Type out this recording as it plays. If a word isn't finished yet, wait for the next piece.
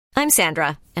I'm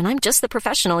Sandra, and I'm just the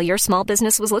professional your small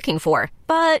business was looking for.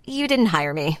 But you didn't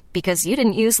hire me because you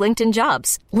didn't use LinkedIn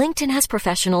Jobs. LinkedIn has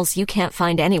professionals you can't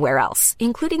find anywhere else,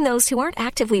 including those who aren't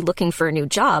actively looking for a new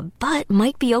job, but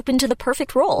might be open to the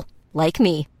perfect role, like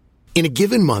me. In a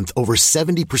given month, over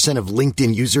 70% of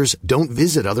LinkedIn users don't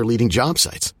visit other leading job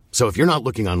sites. So if you're not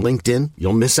looking on LinkedIn,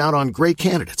 you'll miss out on great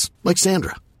candidates like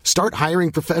Sandra. Start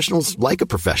hiring professionals like a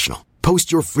professional.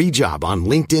 Post your free job on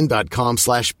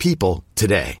linkedin.com/people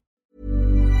today.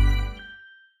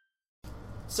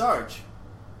 Sarge,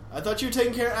 I thought you were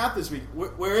taking care of App this week.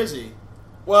 Where is he?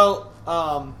 Well,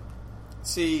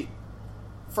 see,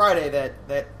 Friday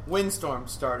that windstorm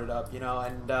started up,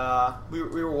 and we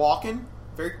were walking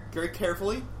very, very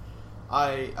carefully.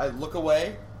 I look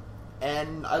away,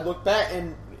 and I look back,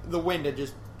 and the wind had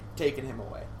just taken him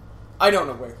away. I don't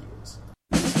know where he is.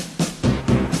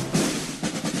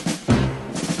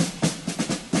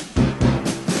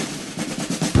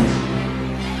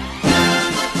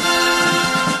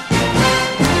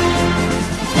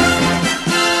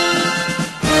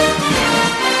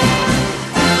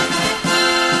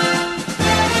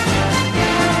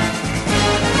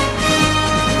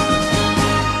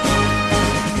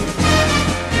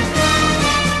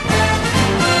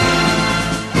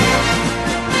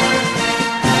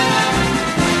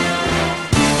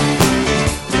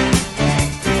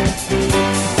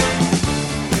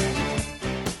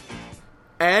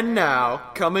 And now,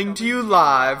 coming to you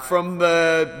live from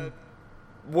the,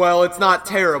 well, it's not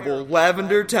terrible,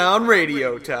 Lavender Town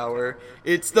Radio Tower,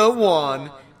 it's the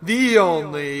one, the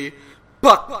only,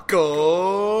 Puckle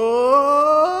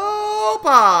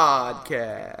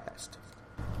Podcast.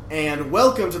 And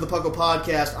welcome to the Puckle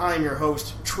Podcast. I am your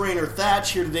host, Trainer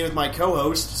Thatch, here today with my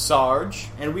co-host, Sarge.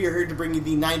 And we are here to bring you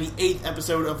the 98th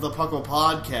episode of the Puckle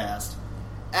Podcast.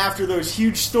 After those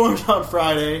huge storms on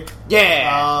Friday.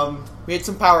 Yeah! We had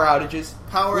some power outages.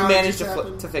 We managed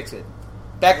happened. to fix it.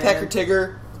 Backpacker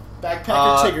Tigger.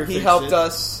 Tigger he helped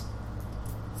us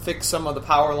fix some of the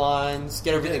power lines,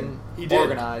 get everything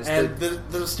organized. And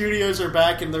the studios are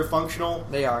back and they're functional.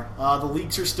 They are. The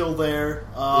leaks are still there.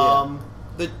 I'm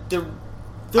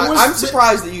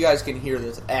surprised that you guys can hear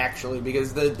this, actually,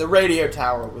 because the radio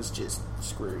tower was just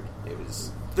screwed. It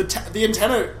was... The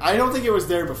antenna, I don't think it was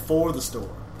there before the storm.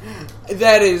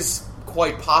 That is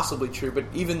quite possibly true, but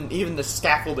even the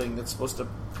scaffolding that's supposed to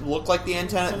look like the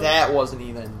antenna, that wasn't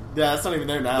even... Yeah, it's not even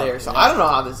there now. So I don't know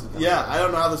how this is going. Yeah, I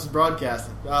don't know how this is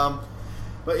broadcasting.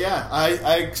 But yeah,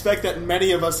 I expect that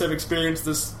many of us have experienced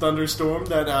this thunderstorm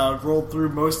that rolled through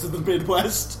most of the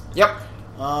Midwest. Yep.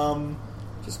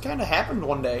 Just kind of happened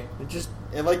one day.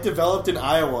 It developed in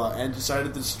Iowa and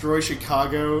decided to destroy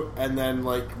Chicago and then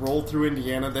roll through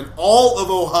Indiana, then all of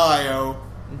Ohio,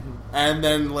 and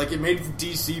then it made it to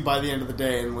D.C. by the end of the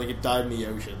day and it died in the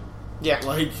ocean. Yeah.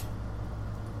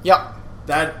 Yep.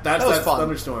 That's that fun.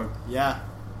 thunderstorm. Yeah.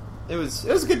 It was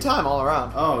a good time all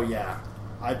around. Oh yeah,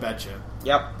 I betcha.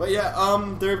 Yep. But yeah,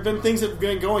 there have been things that have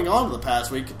been going on in the past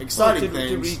week. Exciting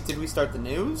things. Did we start the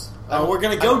news? We're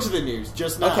going to go to the news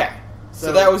just now. Okay.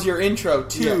 So that was your intro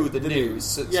to the news.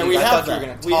 So we have that. You were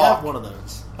going to talk. We have one of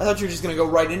those. I thought you were just going to go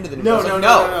right into the news. No, that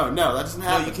doesn't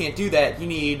happen. No, you can't do that. You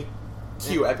need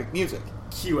cue epic music.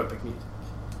 Cue epic music.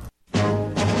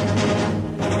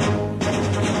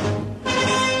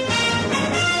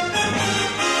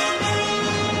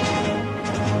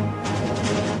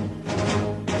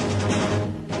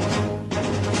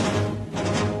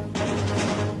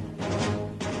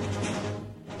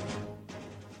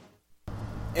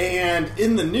 And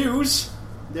in the news,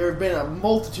 there have been a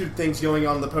multitude of things going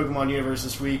on in the Pokemon universe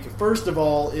this week. First of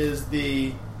all is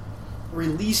the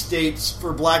release dates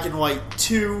for Black and White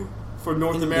 2 for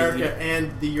North America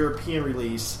and the European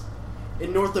release.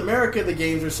 In North America, the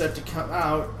games are set to come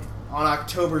out on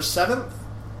October 7th,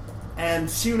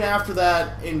 and soon after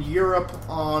that in Europe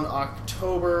on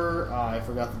October... I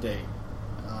forgot the date.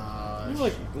 It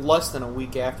was less than a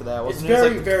week after that, wasn't it? It's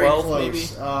very, very 12,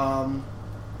 close. Maybe?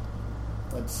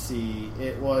 Let's see.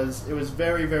 It was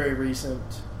very, very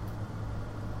recent.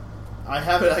 I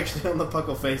have it actually on the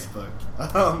Puckle Facebook.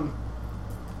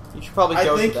 You should probably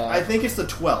go to that. I think it's the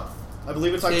 12th. I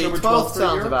believe it's October 12th for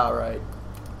sounds Europe. About right.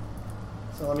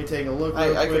 So let me take a look.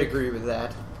 I could agree with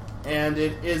that. And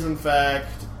it is in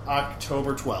fact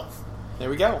October 12th. There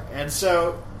we go. And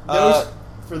so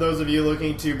for those of you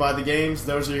looking to buy the games,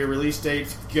 those are your release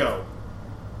dates. Go.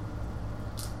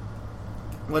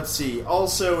 Let's see.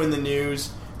 Also in the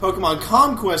news, Pokemon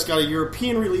Conquest got a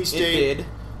European release date. It did.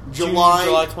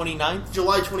 July 29th?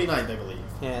 July 29th, I believe.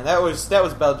 Yeah, that was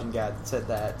Belgian guy that said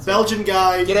that. So. Belgian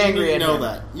guy. Get angry you need at to know him.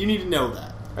 that. You need to know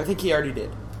that. I think he already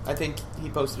did. I think he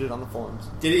posted it on the forums.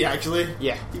 Did he actually?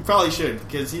 Yeah. He probably should,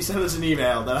 because he sent us an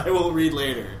email that I will read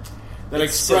later that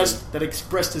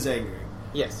expressed his anger.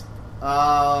 Yes.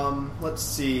 Let's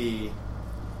see.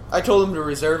 I told him to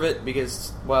reserve it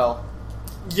because, well,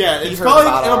 yeah, he it'll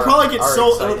probably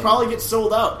exciting. get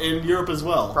sold out in Europe as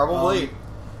well. Probably.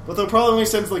 But they'll probably only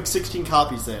send like 16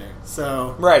 copies there.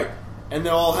 So right. And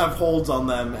they'll all have holds on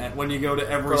them when you go to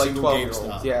every For, single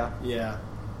GameStop. Yeah. Yeah.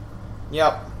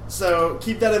 Yep. So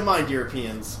keep that in mind,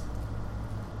 Europeans.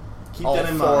 Keep all that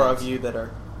in four mind. of you that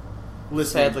are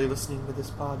sadly listening to this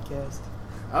podcast.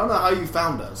 I don't know how you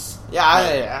found us. Yeah,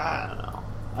 I don't know.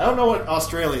 I don't know what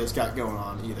Australia's got going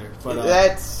on either. But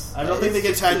I don't think they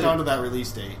get tagged onto that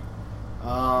release date.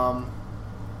 I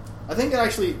think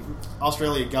actually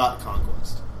Australia got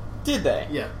Conquest. Did they?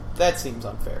 Yeah. That seems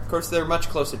unfair. Of course, they're much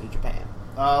closer to Japan.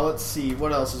 Let's see,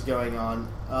 what else is going on?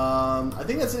 I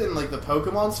think that's it in like the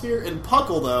Pokemon sphere. In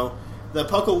Puckle, though, the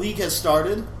Puckle League has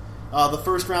started. The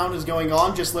first round is going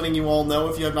on. Just letting you all know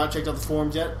if you have not checked out the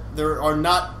forums yet. There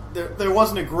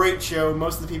wasn't a great show.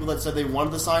 Most of the people that said they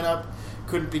wanted to sign up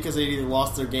couldn't because they either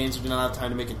lost their games or did not have time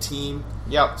to make a team.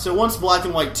 Yep. So once Black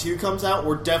and White 2 comes out,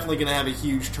 we're definitely going to have a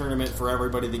huge tournament for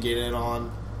everybody to get in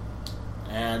on.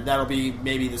 And that'll be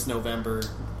maybe this November,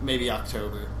 maybe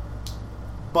October.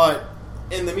 But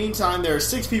in the meantime, there are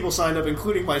 6 people signed up,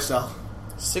 including myself.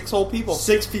 6 whole people.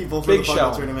 6 people for Big the Puckle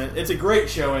showing. tournament. It's a great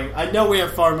showing. I know we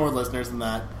have far more listeners than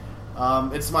that.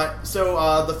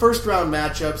 The first round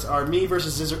matchups are me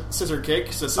versus Scissor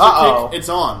Kick. So Scissor Kick, it's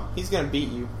on. He's gonna beat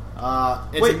you.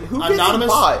 It's Wait, who gets anonymous?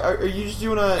 a bye? Are you just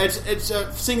doing a? It's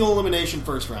a single elimination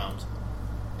first round,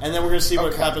 and then we're gonna see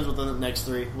what happens with the next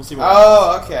 3. We'll see what.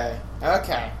 Oh, okay.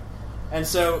 And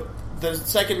so the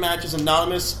second match is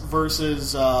Anonymous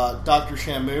versus Dr.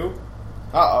 Shamu.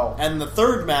 And the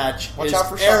third match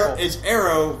is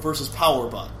Arrow versus Power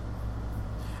Butt.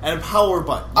 And Power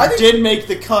Butt, you did make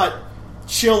the cut.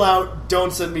 Chill out.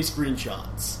 Don't send me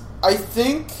screenshots. I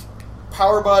think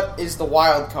Power Butt is the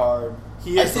wild card.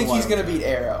 I think he's going to beat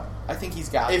Arrow. I think he's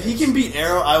got it. If he can beat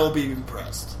Arrow, I will be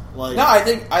impressed. No, I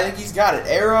think he's got it.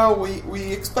 Arrow,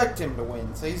 we expect him to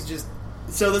win. So he's just...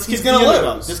 So this kid's the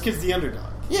underdog. This kid's the underdog.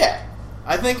 Yeah.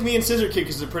 I think me and Scissor Kick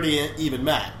is a pretty even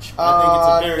match. I think it's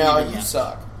a very even match.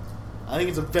 Suck. I think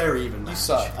it's a very even match. You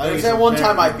suck. There's that one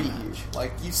time I beat you.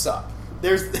 Like, you suck.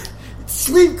 There's...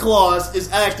 Sleep Clause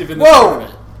is active in the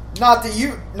tournament. Not that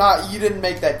you didn't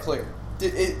make that clear.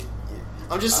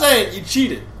 I'm just saying, you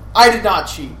cheated. I did not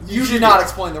cheat. You did not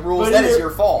explain the rules. That is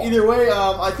your fault. Either way,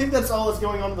 I think that's all that's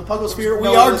going on in the Puckle Sphere. We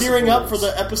are gearing up for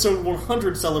the episode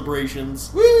 100 celebrations.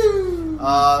 Woo!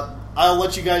 I'll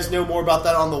let you guys know more about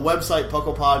that on the website,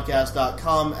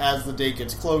 pucklepodcast.com, as the date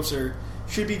gets closer.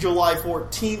 Should be July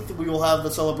 14th. We will have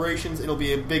the celebrations. It'll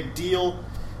be a big deal.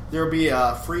 There will be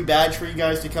a free badge for you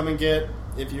guys to come and get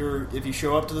if you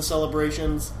show up to the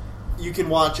celebrations. You can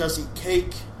watch us eat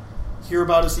cake, hear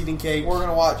about us eating cake. We're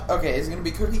gonna watch. Okay, is it gonna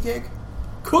be cookie cake?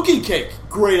 Cookie cake,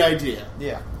 great idea.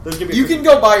 Yeah, there's gonna be you can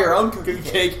go buy your own cookie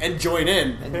cake and join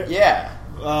in. Yeah,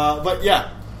 but yeah.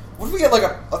 What if we get like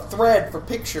a thread for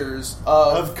pictures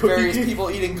of various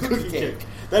people eating cookie cake?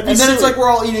 That'd be and then silly. It's like we're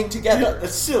all eating together. Yeah,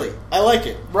 that's silly. I like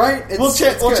it. Right? We'll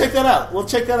check that out.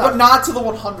 But not to the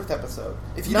 100th episode.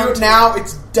 If you do it now,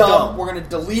 it's dumb. We're going to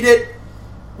delete it,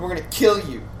 and we're going to kill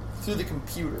you through the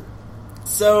computer.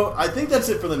 So, I think that's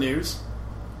it for the news.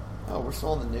 Oh, we're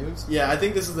still on the news? Yeah, I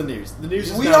think this is the news. The news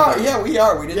is we not are. done. Yeah, we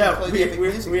are. We didn't play the epic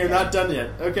music. We are not done yet.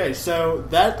 Okay, so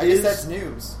I guess that's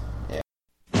news.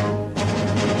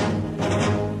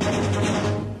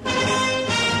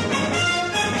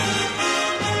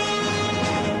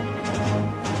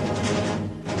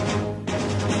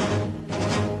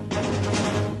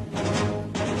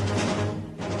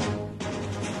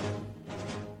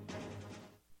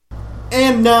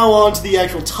 And now on to the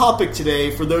actual topic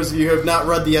today. For those of you who have not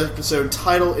read the episode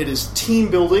title, it is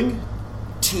Team Building.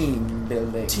 Team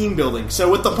building. Team building. So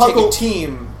with the Puckle... Puckle... Take a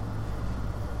team.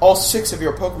 All 6 of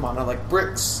your Pokemon are like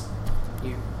bricks.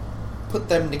 You put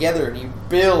them together and you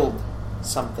build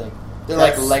something. They're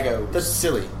like Legos. That's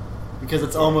silly. Because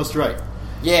it's almost right.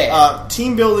 Yeah.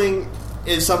 Team building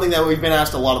is something that we've been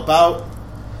asked a lot about.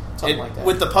 Like that.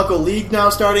 With the Puckle League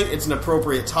now starting, it's an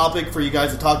appropriate topic for you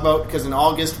guys to talk about, because in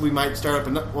August we might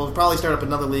we'll probably start up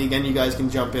another league, and you guys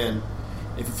can jump in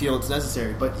if you feel it's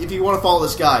necessary. But if you want to follow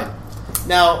this guide.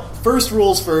 Now, first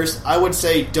rules first, I would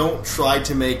say don't try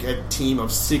to make a team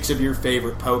of 6 of your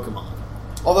favorite Pokemon.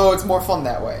 Although it's more fun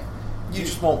that way. You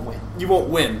just won't win. You won't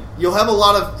win. You'll have a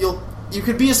lot of... You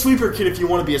could be a sweeper kid if you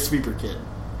want to be a sweeper kid.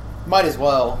 Might as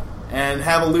well. and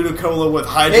have a Ludicolo with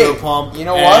Hydro Pump you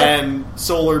know what? and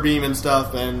Solar Beam and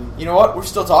stuff. And you know what? We're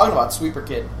still talking about Sweeper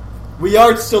Kid. we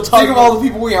are still talking Think of all the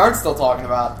people we aren't still talking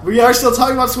about. We are still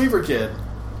talking about Sweeper Kid.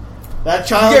 That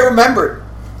child... You get remembered.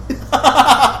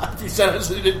 If you send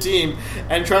us into a team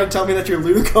and try to tell me that your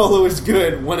Ludicolo is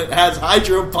good when it has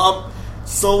Hydro Pump,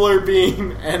 Solar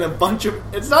Beam, and a bunch of...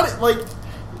 It's not like...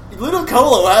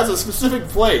 Ludicolo has a specific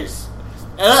place.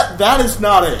 And that is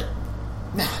not it.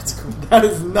 Nah, it's cool. That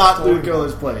is not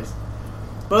Ludicolo's place.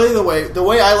 But either way, the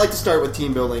way I like to start with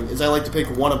team building is I like to pick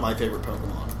one of my favorite Pokemon.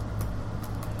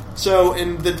 So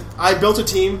I built a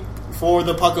team for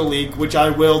the Pucko League, which I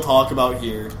will talk about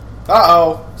here.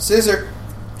 Uh-oh. Scissor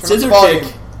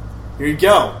Kick. Here you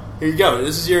go.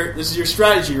 This is your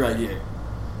strategy right here.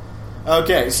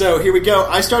 Okay, so here we go.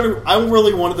 I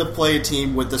really wanted to play a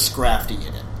team with the Scrafty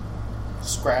in it.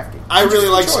 Scrafty. I really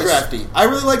like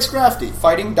Scrafty.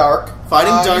 Fighting Dark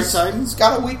Titan. He's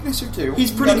got a weakness or two.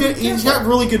 He's pretty good. He's got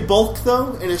really good bulk,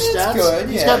 though, in his stats. Good.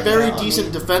 He's got very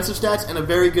decent defensive stats and a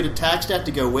very good attack stat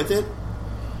to go with it.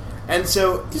 And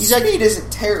so his speed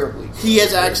isn't terribly good. He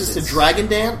has access to Dragon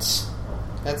Dance.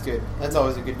 That's good. That's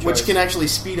always a good choice. Which can actually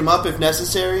speed him up if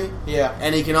necessary. Yeah.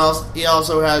 And he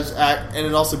also has and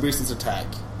it also boosts his attack.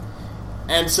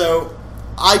 And so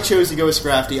I chose to go with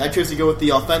Scrafty. I chose to go with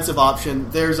the offensive option.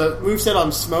 There's a moveset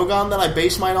on Smogon that I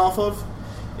base mine off of.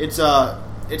 It's a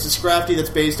Scrafty that's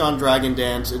based on Dragon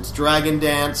Dance. It's Dragon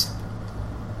Dance,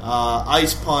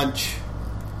 Ice Punch,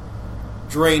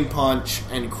 Drain Punch,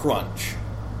 and Crunch.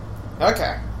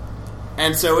 Okay.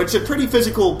 And so it's a pretty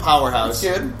physical powerhouse.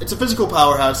 That's good. It's a physical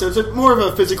powerhouse, so it's more of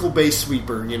a physical-based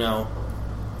sweeper, you know.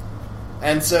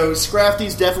 And so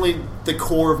Scrafty's definitely the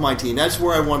core of my team. That's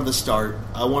where I wanted to start.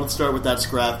 I wanted to start with that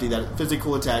Scrafty, that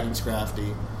physical attacking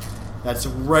Scrafty that's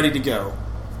ready to go.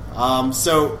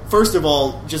 So, first of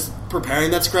all, just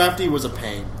preparing that Scrafty was a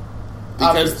pain.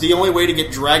 Because the only way to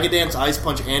get Dragon Dance, Ice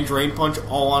Punch, and Drain Punch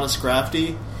all on a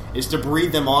Scrafty is to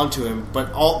breed them onto him,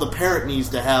 but the parent needs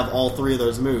to have all three of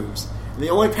those moves. And the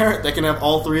only parent that can have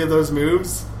all three of those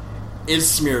moves is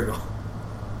Smeargle.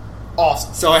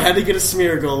 Awesome. So I had to get a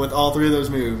Smeargle with all three of those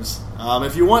moves.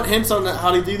 If you want hints on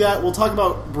how to do that, we'll talk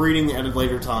about breeding at a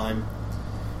later time.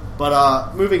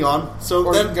 But moving on. So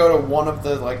or then, you can go to one of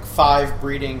the 5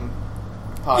 breeding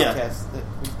podcasts that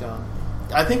we've done.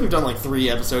 I think we've done 3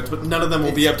 episodes, but none of them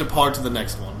will be up to par to the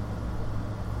next one.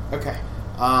 Okay.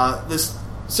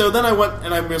 So then I went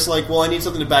and I'm just like, well, I need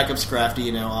something to back up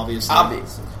Scrafty, obviously.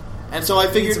 Obviously. And so I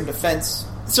figured some defense.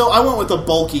 So I went with a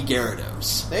bulky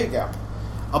Gyarados. There you go.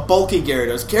 A bulky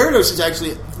Gyarados. Gyarados is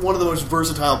actually one of the most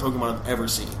versatile Pokemon I've ever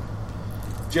seen.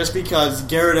 Just because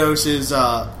Gyarados is,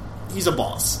 he's a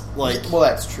boss. Well,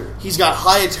 that's true. He's got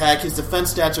high attack, his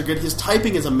defense stats are good, his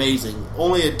typing is amazing.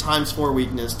 Only a ×4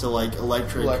 weakness to,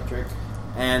 electric.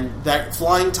 And that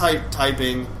flying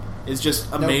typing is just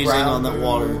amazing on that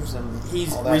water.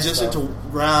 He's resistant to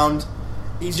ground.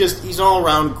 He's an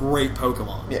all-around great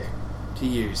Pokemon to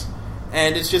use.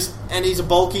 And and he's a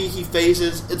bulky, he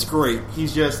phases, it's great.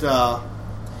 He's just,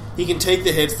 he can take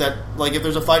the hits that, if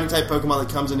there's a fighting type Pokemon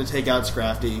that comes in to take out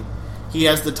Scrafty, he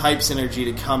has the type synergy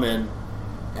to come in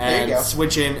and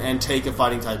switch in and take a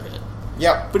fighting type hit.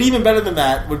 Yep. But even better than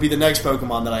that would be the next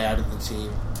Pokemon that I added to the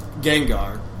team,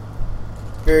 Gengar.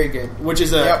 Very good. Which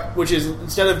is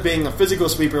instead of being a physical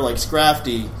sweeper like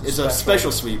Scrafty, is a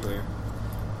special sweeper.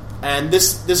 And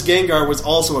this Gengar was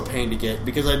also a pain to get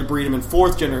because I had to breed him in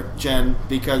 4th gen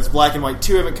because Black and White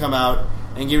 2 haven't come out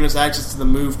and given us access to the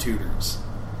move tutors.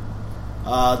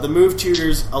 The move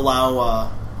tutors would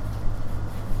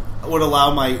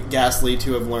allow my Ghastly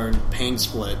to have learned Pain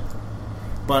Split,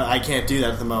 but I can't do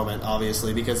that at the moment,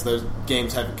 obviously, because those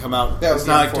games haven't come out. It's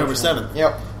not October 7th.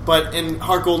 Yep. But in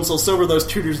Heart Gold and Soul Silver, those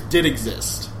tutors did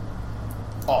exist.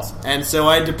 Awesome. And so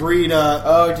I had to breed...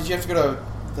 did you have to go to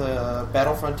the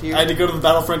Battle Frontier? I had to go to the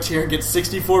Battle Frontier and get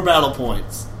 64 battle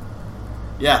points.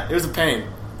 Yeah, it was a pain.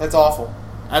 That's awful.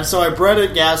 And so I bred a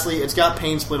Ghastly. It's got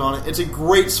Pain Split on it. It's a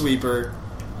great sweeper.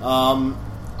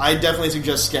 I definitely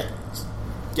suggest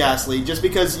Ghastly, just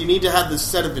because you need to have the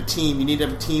set of the team. You need to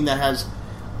have a team that has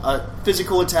a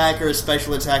physical attacker, a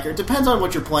special attacker. It depends on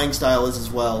what your playing style is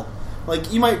as well.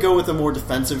 You might go with a more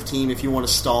defensive team if you want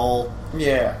to stall.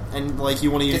 Yeah. And,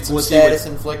 you want to get some status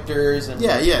inflictors. And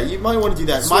yeah, you might want to do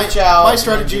that. My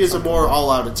strategy is a more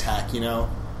all-out attack,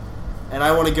 And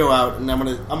I want to go out, and I'm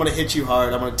gonna hit you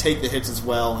hard. I'm going to take the hits as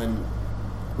well and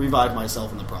revive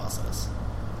myself in the process.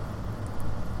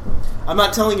 I'm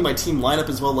not telling you my team lineup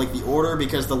as well, the order,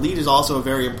 because the lead is also a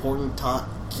very important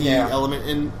key element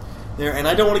in there, and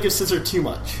I don't want to give Scissor too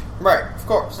much. Right, of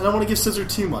course. I don't want to give Scissor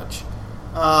too much.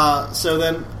 So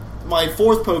then, my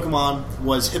fourth Pokemon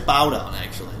was Hippowdon,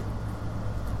 actually.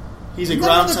 He's a Isn't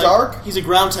ground that type. dark? He's a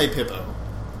ground type Hippo.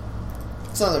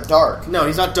 It's another dark. No,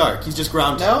 he's not dark. He's just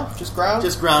ground type. No? Just ground?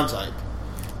 Just ground type.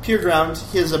 Pure ground.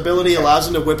 His ability allows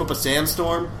him to whip up a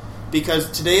sandstorm because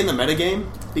today in the metagame,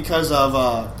 because of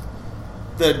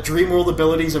the Dream World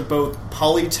abilities of both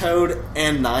Politoed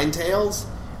and Ninetales,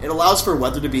 it allows for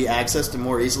weather to be accessed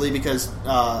more easily because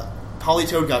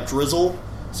Politoed got drizzle,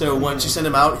 so once you send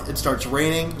him out, it starts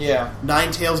raining. Yeah.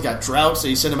 Ninetales got drought, so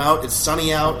you send him out, it's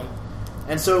sunny out.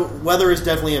 And so weather is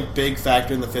definitely a big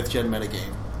factor in the 5th gen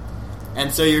metagame.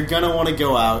 And so you're going to want to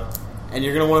go out, and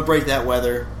you're going to want to break that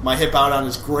weather. My Hippowdon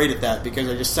is great at that, because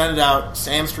I just send it out,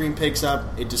 Sandstream picks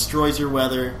up, it destroys your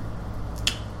weather.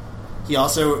 He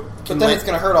also can But then it's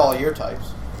going to hurt all of your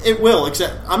types. It will,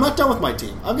 except I'm not done with my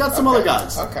team. I've got some other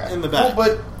guys in the back.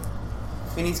 Well,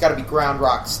 but I mean, he's got to be ground,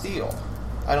 rock, steel.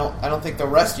 I don't think the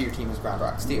rest of your team is ground,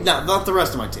 rock, steel. No, not the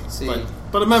rest of my team. See,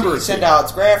 but a member so you of send out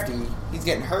Scrafty, he's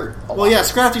getting hurt. Well, yeah,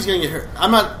 Scrafty's going to get hurt.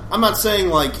 I'm not saying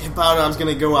like Hippowdon's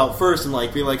going to go out first and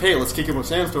like be like, hey, let's kick him with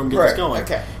Sandstorm and get this going.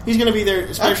 Okay. He's going to be there,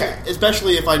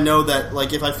 especially if I know that,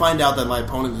 like, if I find out that my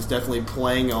opponent is definitely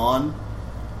playing on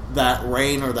that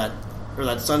rain or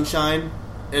that sunshine,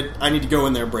 I need to go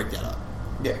in there and break that up.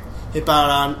 Yeah.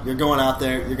 Hippowdon, you're going out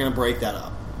there, you're going to break that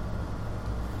up.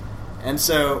 And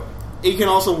so, you can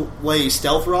also lay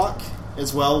Stealth Rock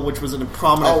as well, which was a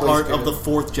prominent part of the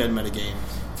 4th gen metagame.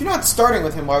 If you're not starting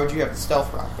with him, why would you have the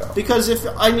Stealth Rock, though? Because if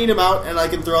I need him out and I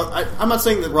can throw... I'm not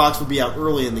saying that Rocks would be out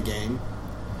early in the game,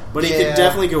 but he can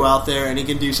definitely go out there and he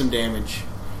can do some damage.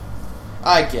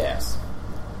 I guess.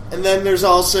 And then there's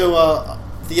also...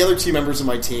 the other two members of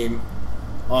my team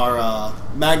are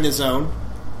Magnezone,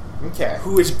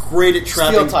 who is great at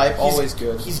trapping. Steel type, always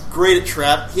good. He's great at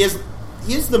trap. He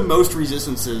has the most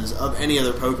resistances of any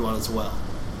other Pokemon as well,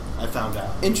 I found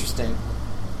out. Interesting.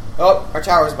 Oh, our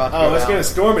tower's about to go it's down. going to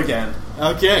storm again.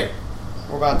 Okay.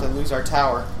 We're about to lose our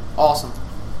tower. Awesome.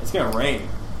 It's going to rain.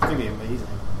 It's going to be amazing.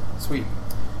 Sweet.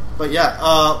 But yeah,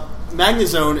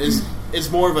 Magnezone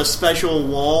is more of a special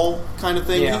wall kind of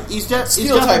thing. Yeah. He's got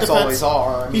Steel the types defense. always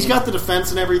are. He's got the defense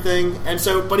and everything, and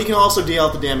so, but he can also deal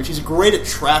out the damage. He's great at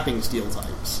trapping Steel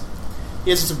types. He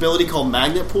has this ability called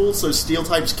Magnet Pull, so Steel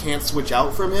types can't switch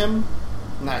out from him.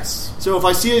 Nice. So if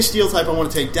I see a Steel type I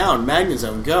want to take down,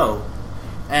 Magnezone, go.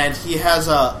 And he has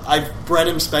I've bred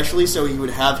him specially so he would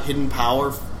have hidden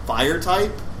power Fire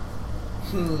type.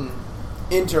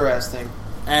 Interesting.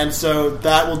 And so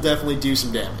that will definitely do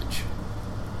some damage.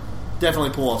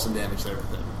 Definitely pull off some damage there with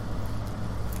him.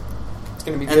 It's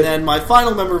going to be good. And then my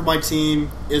final member of my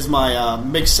team is my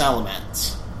Mixed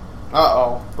Salamence.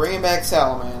 Uh-oh. Bringing back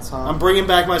Salamence, huh? I'm bringing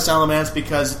back my Salamence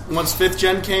because once 5th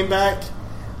Gen came back,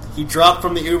 he dropped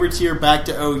from the Uber tier back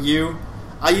to OU.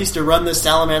 I used to run this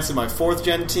Salamence in my 4th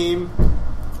Gen team.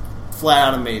 Flat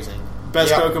out amazing.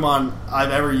 Best Pokemon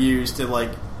I've ever used to, like,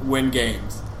 win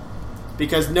games.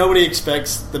 Because nobody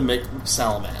expects the Mixed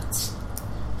Salamence.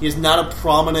 He is not a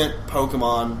prominent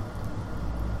Pokemon.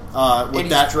 And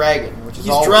he's Dragon, which is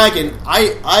He's Dragon.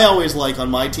 I always like on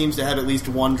my teams to have at least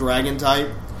one Dragon type.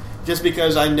 Just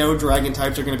because I know Dragon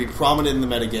types are going to be prominent in the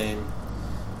metagame.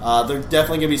 They're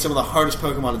definitely going to be some of the hardest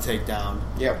Pokemon to take down.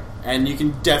 Yep. And you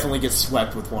can definitely get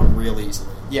swept with one real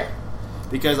easily. Yeah.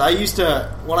 Because I used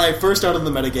to... When I first started in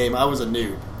the metagame, I was a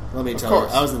noob. Let me tell you.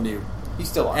 I was a noob. You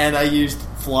still are. And I used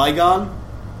Flygon.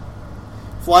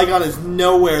 Flygon is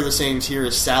nowhere the same tier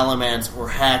as Salamence or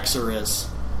Haxorus.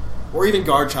 Or even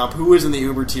Garchomp, who is in the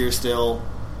Uber tier still.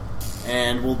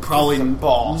 And will probably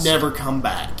never come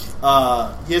back.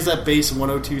 He has that base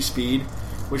 102 speed,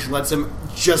 which lets him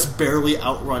just barely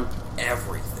outrun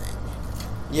everything.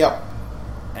 Yep.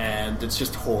 And it's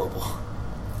just horrible.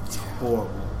 It's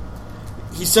horrible.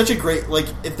 He's such a great... Like,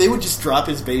 if they would just drop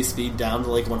his base speed down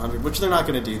to, like, 100, which they're not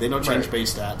going to do. They don't change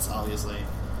base stats, obviously.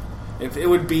 If it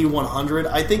would be 100,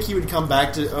 I think he would come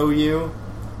back to OU.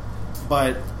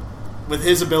 But with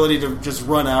his ability to just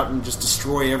run out and just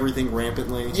destroy everything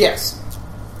rampantly... Yes.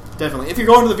 Definitely. If you're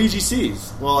going to the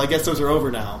VGCs, well, I guess those are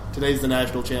over now. Today's the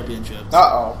National Championships.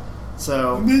 Uh-oh.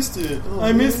 So... I missed it.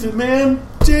 I missed it, man.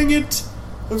 Dang it.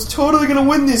 I was totally going to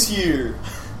win this year.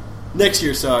 Next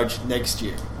year, Sarge. Next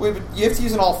year. Wait, but you have to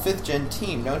use an all 5th Gen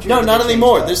team, don't you? No, not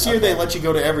anymore. This year they let you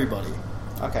go to everybody.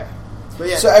 Okay. But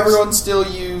yeah, so everyone still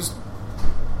used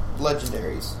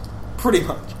legendaries. Pretty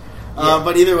much. Yeah.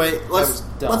 But either way, let's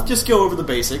dumb. just go over the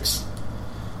basics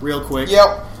real quick.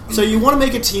 Yep. So you want to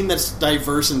make a team that's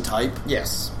diverse in type.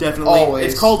 Yes. Definitely.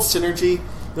 Always. It's called Synergy.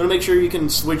 You want to make sure you can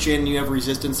switch in and you have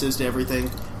resistances to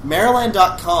everything.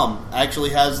 Maryland.com actually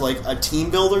has like a team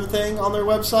builder thing on their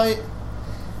website.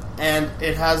 And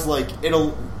it has like,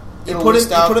 it'll You put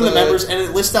in the members, and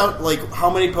it lists out like how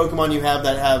many Pokemon you have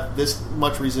that have this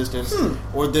much resistance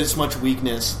or this much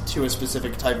weakness to a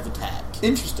specific type of attack.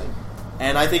 Interesting.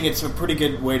 And I think it's a pretty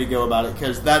good way to go about it,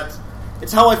 because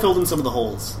it's how I filled in some of the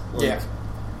holes. Yeah.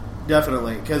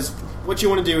 Definitely, because what you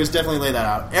want to do is definitely lay that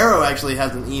out. Arrow actually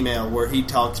has an email where he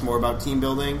talks more about team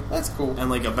building. That's cool. And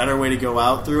like a better way to go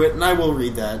out through it, and I will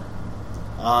read that.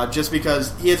 Just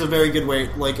because he has a very good way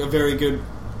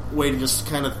to just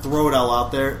kind of throw it all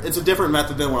out there. It's a different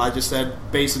method than what I just said.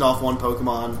 Base it off one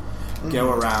Pokemon, go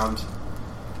around.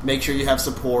 Make sure you have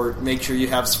support. Make sure you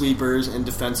have sweepers and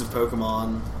defensive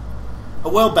Pokemon. A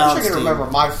well-balanced team. I can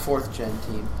remember my 4th gen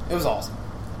team. It was awesome.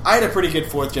 I had a pretty good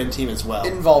 4th gen team as well.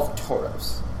 It involved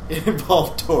Tauros. It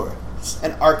involved Tauros.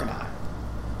 And Arcanine.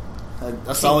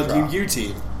 A solid UU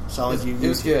team. It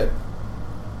was good.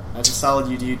 That's a solid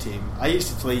UU team. I used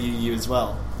to play UU as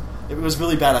well. It was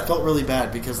really bad. I felt really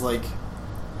bad because, like,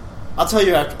 I'll tell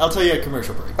you at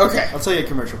commercial break. Okay. I'll tell you at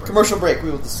commercial break. Commercial break.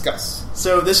 We will discuss.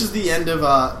 So this is the end of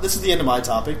my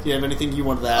topic. Do you have anything you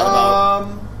wanted to add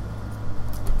about?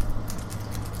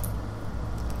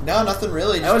 No, nothing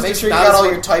really. Just make sure you got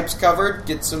all your types covered.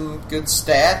 Get some good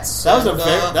stats.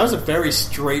 That was a very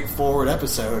straightforward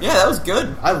episode. Yeah, that was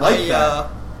good. I like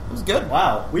that. It was good.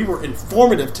 Wow, we were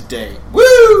informative today.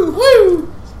 Woo!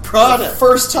 Woo! Product.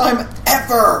 First time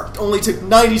ever. Only took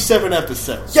 97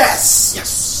 episodes. Yes!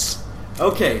 Yes!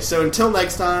 Okay, so until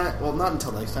next time... Well, not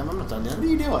until next time. I'm not done yet. What are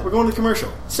you doing? We're going to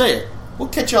commercial. Say it. We'll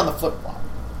catch you on the flip-flop.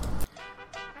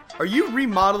 Are you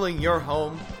remodeling your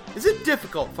home? Is it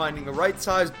difficult finding the right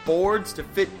size boards to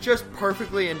fit just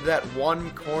perfectly into that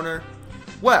one corner?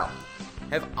 Well,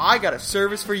 have I got a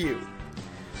service for you.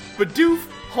 Bidoof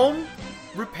Home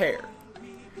Repair.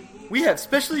 We have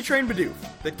specially trained Bidoof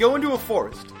that go into a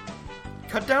forest,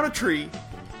 cut down a tree,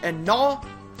 and gnaw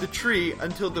the tree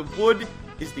until the wood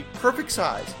is the perfect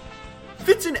size.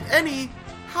 Fits in any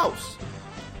house.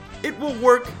 It will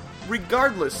work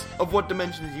regardless of what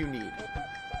dimensions you need.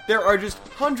 There are just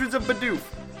hundreds of Bidoof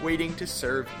waiting to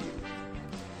serve you.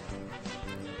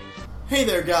 Hey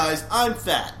there, guys. I'm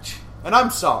Thatch. And I'm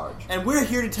Sarge. And we're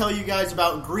here to tell you guys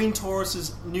about Green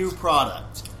Taurus' new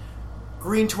product,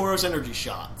 Green Taurus Energy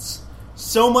Shots.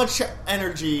 So much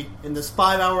energy in this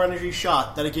 5-hour energy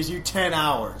shot that it gives you 10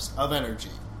 hours of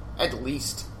energy. At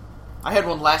least. I had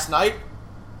one last night.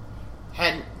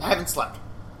 Haven't slept.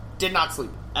 Did not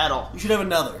sleep at all. You should have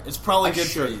another. It's probably I good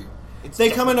should. for you.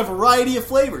 They come in a variety of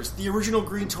flavors. The original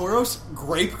Green Tauros,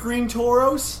 Grape Green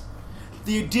Tauros,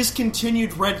 the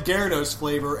discontinued Red Gyarados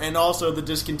flavor, and also the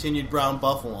discontinued Brown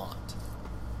Buffalon.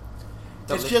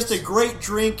 It's just a great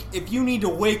drink. If you need to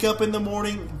wake up in the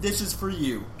morning, this is for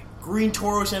you. Green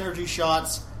Tauros Energy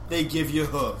Shots, they give you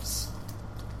hooves.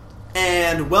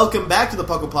 And welcome back to the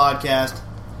Puckle Podcast.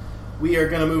 We are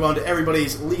going to move on to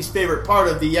everybody's least favorite part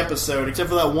of the episode, except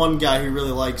for that one guy who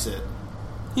really likes it.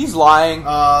 He's lying.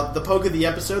 The poke of the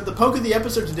episode. The poke of the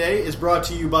episode today is brought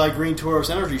to you by Green Tauros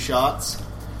Energy Shots.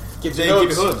 They give you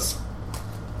hooves.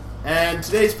 And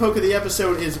today's poke of the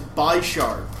episode is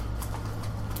Bisharp.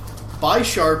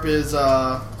 Bisharp is,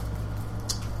 the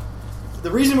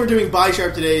reason we're doing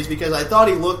Bisharp today is because I thought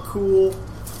he looked cool.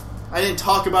 I didn't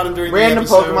talk about him during the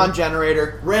episode. Pokemon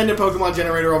generator. Random Pokemon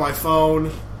generator on my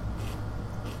phone.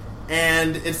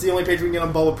 And it's the only page we can get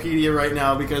on Bulbapedia right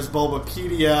now because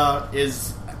Bulbapedia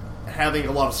is having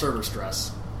a lot of server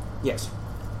stress. Yes.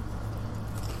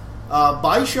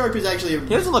 Bisharp is actually... He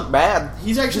doesn't look bad.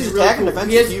 He's actually His really attack and cool.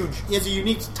 defense is huge. He has a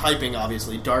unique typing,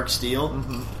 obviously. Dark Steel.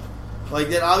 Mm-hmm. Like,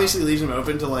 that obviously leaves him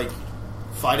open to, like,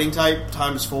 fighting type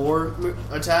times 4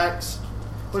 attacks.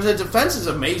 But his defense is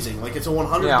amazing. Like, it's a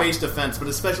 100 base defense, but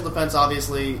his special defense,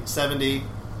 obviously, 70.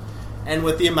 And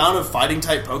with the amount of fighting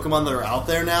type Pokemon that are out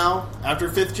there now, after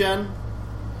 5th gen,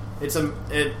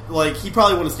 he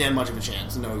probably wouldn't stand much of a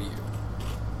chance, no you.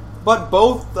 But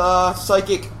both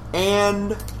Psychic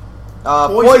and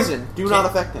Poison do not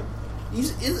affect him.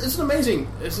 It's an amazing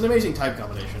type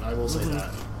combination, I will say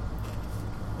that.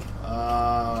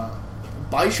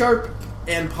 Bisharp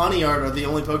and Pawniard are the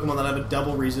only Pokemon that have a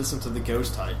double resistance to the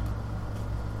Ghost type.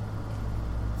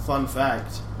 Fun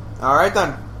fact. Alright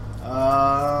then.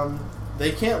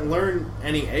 They can't learn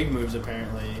any egg moves,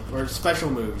 apparently, or special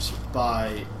moves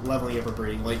by leveling up or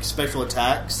breeding, like special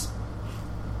attacks.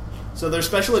 So their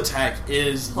special attack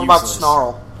is useless. What about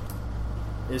Snarl?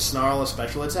 Is Snarl a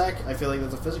special attack? I feel like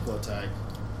that's a physical attack.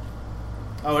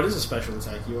 Oh, it is a special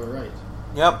attack. You are right.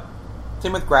 Yep.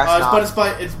 Same with Grass Knot.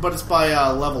 But it's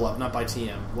by level up, not by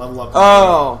TM. Level up.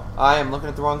 Oh, I am looking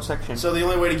at the wrong section. So the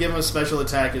only way to give him a special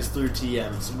attack is through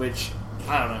TMs, which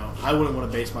I don't know. I wouldn't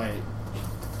want to base my...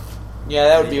 Yeah,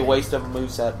 that would be a waste of a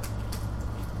moveset.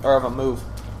 Or of a move.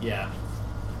 Yeah.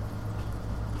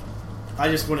 I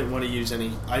just wouldn't want to use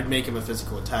any... I'd make him a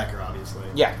physical attacker, obviously.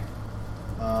 Yeah.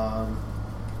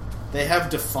 They have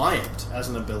Defiant as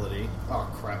an ability. Oh,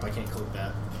 crap, I can't click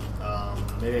that.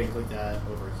 Maybe I can click that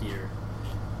over here.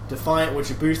 Defiant,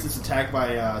 which boosts its attack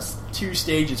by 2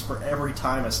 stages for every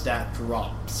time a stat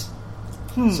drops.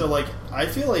 So, like, I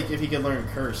feel like if he could learn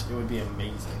Curse, it would be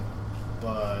amazing.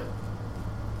 But...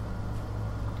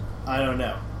 I don't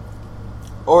know.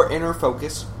 Or Inner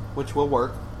Focus, which will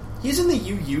work. He's in the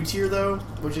UU tier, though,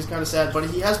 which is kind of sad, but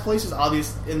he has places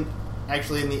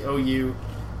actually in the OU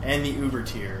and the Uber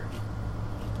tier,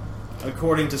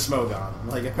 according to Smogon.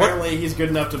 Like, apparently he's good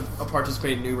enough to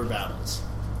participate in Uber battles.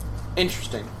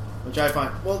 Interesting. Which I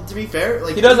find... Well, to be fair...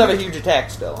 like he does have a huge attack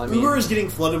still. I mean, Uber is getting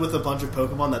flooded with a bunch of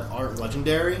Pokemon that aren't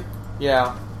legendary.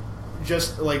 Yeah.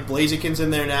 Just, like, Blaziken's in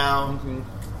there now,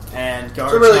 and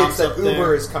Garchomp's so really it's that up Uber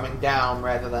there. is coming down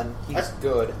rather than he's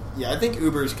good. Yeah, I think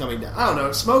Uber's coming down. I don't know.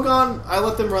 Smogon, I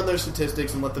let them run their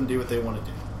statistics and let them do what they want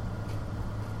to do.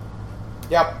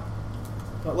 Yep.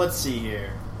 But let's see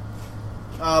here.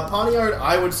 Pawniard,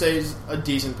 I would say, is a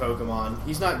decent Pokemon.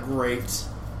 He's not great.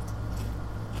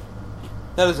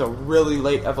 That is a really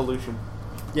late evolution.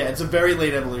 Yeah, it's a very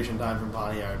late evolution time from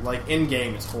Pawniard. Like,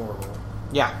 in-game, it's horrible.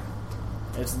 Yeah.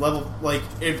 It's level... Like,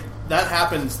 if that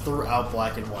happens throughout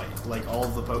Black and White. Like, all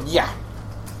of the Pokemon. Yeah.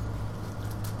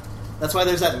 That's why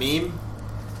there's that meme.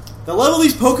 The level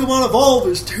these Pokemon evolve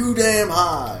is too damn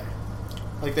high.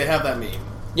 Like, they have that meme.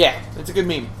 Yeah, it's a good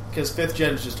meme. Because 5th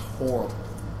gen is just horrible.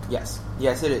 Yes.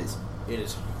 Yes, it is. It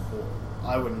is horrible.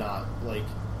 I would not, like...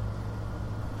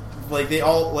 Like, they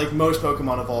all... Like, most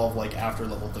Pokemon evolve, like, after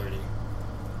level 30.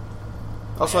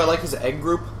 Also, I like his egg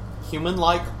group.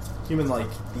 Human-like. Human-like.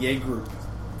 The egg group.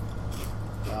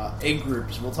 Egg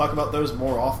groups. We'll talk about those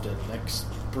more often next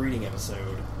breeding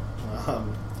episode.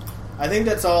 I think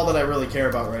that's all that I really care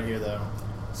about right here, though.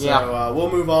 So, Yeah. We'll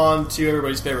move on to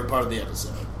everybody's favorite part of the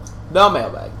episode. The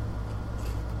mailbag.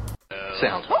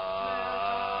 Sounds.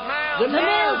 The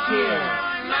mail's here.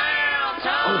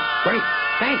 Oh, great.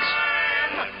 Thanks.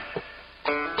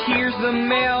 Here's the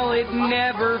mail, it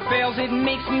never fails. It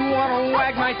makes me want to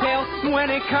wag my tail.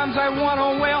 When it comes, I want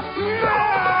to wail.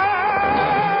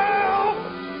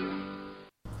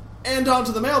 And on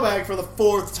to the mailbag for the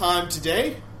 4th time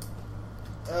today.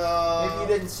 Maybe you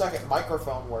didn't suck at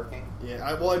microphone working. Yeah,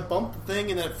 I bumped the thing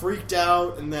and then it freaked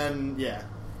out, and then, yeah.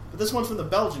 But this one's from the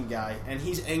Belgian guy, and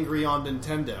he's angry on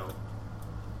Nintendo.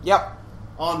 Yep.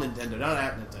 On Nintendo, not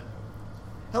at Nintendo.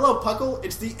 Hello, Puckle,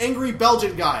 it's the angry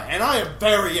Belgian guy, and I am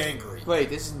very angry. Wait,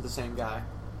 this isn't the same guy.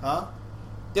 Huh?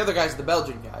 The other guy's the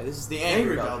Belgian guy. This is the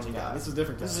angry Belgian guy. This is a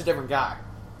different guy. This is a different guy.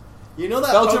 You know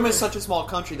that Belgium is such a small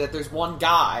country that there's one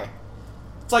guy.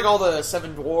 It's like all the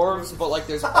 7 dwarves, but like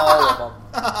there's all of them.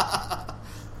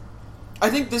 I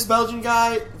think this Belgian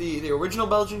guy, the original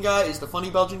Belgian guy, is the funny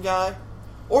Belgian guy,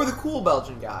 or the cool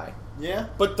Belgian guy. Yeah?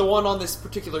 But the one on this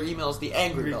particular email is the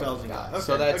angry Belgian guy. Okay,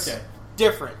 so that's okay.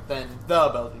 different than the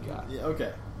Belgian guy. Yeah,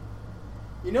 okay.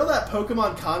 You know that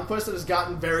Pokemon Conquest that has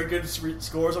gotten very good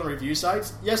scores on review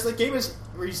sites? Yes, that game has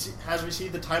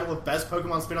received the title of Best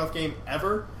Pokemon Spin-off Game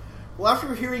Ever. Well,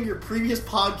 after hearing your previous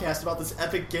podcast about this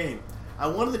epic game, I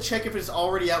wanted to check if it's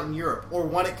already out in Europe, or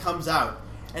when it comes out.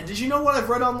 And did you know what I've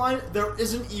read online? There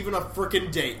isn't even a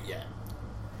frickin' date yet.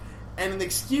 And an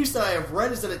excuse that I have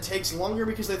read is that it takes longer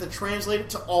because they have to translate it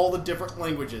to all the different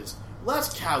languages. Well,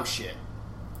 that's cow shit.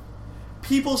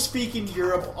 People speak in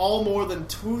Europe all more than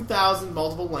 2,000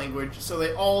 multiple languages, so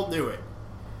they all knew it.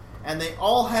 And they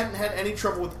all hadn't had any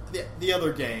trouble with the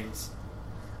other games.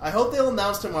 I hope they'll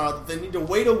announce tomorrow that they need to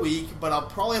wait a week, but I'll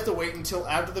probably have to wait until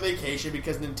after the vacation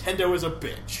because Nintendo is a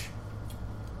bitch.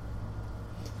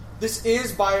 This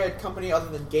is by a company other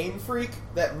than Game Freak.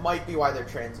 That might be why they're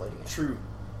translating it. True.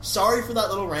 Sorry for that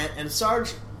little rant. And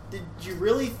Sarge, did you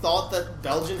really thought that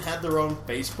Belgium had their own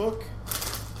Facebook?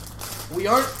 We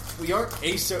aren't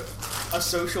a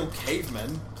social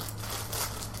caveman.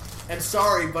 And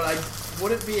sorry, but I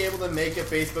wouldn't be able to make a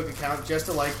Facebook account just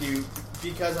to like you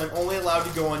because I'm only allowed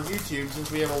to go on YouTube since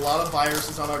we have a lot of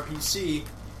viruses on our PC,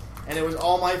 and it was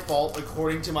all my fault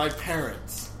according to my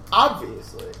parents.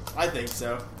 Obviously. I think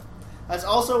so. That's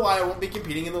also why I won't be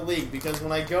competing in the league, because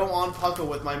when I go on Puckle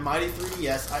with my mighty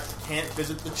 3DS, I can't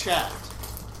visit the chat.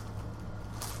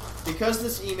 Because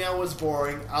this email was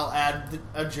boring, I'll add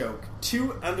a joke. 2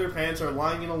 underpants are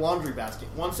lying in a laundry basket.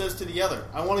 One says to the other,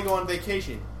 I want to go on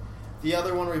vacation. The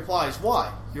other one replies,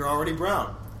 why? You're already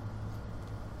brown.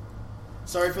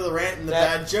 Sorry for the rant and the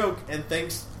bad joke, and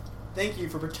thank you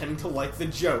for pretending to like the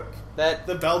joke.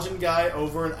 The Belgian guy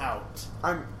over and out.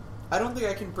 I don't think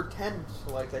I can pretend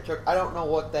to like that joke. I don't know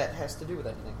what that has to do with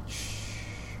anything.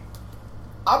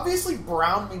 Obviously,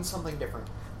 brown means something different.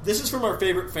 This is from our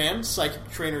favorite fan, Psychic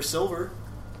Trainer Silver.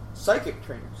 Psychic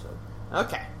trainer, so.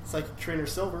 Okay. Psychic Trainer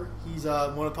Silver. He's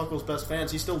one of Puckle's best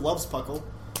fans. He still loves Puckle,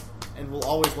 and will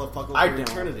always love Puckle I for don't.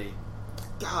 eternity.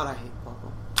 God, I hate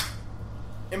Puckle.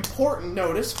 Important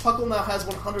notice, Puckle now has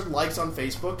 100 likes on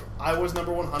Facebook. I was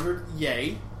number 100.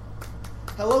 Yay.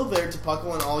 Hello there to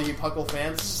Puckle and all you Puckle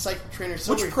fans. This is Psychic Trainer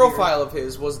Silver. Which profile of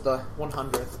his was the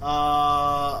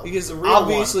 100th? Because the real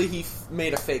obviously one. he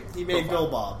made a fake. He made profile.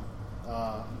 Bill Bob.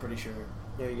 I'm pretty sure.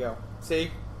 There you go.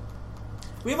 See?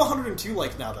 We have 102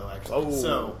 likes now, though, actually. Oh,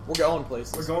 So, we're going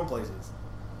places. we're going places.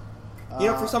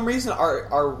 For some reason,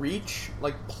 our reach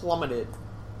plummeted.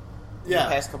 In Yeah.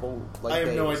 the past couple. I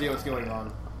have no days. idea what's going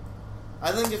on.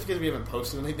 I think it's because we haven't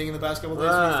posted anything in the past couple days,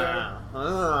 to be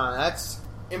fair. That's...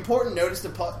 Important notice to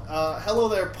hello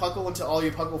there, Puckle, and to all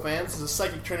you Puckle fans. This is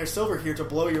Psychic Trainer Silver here to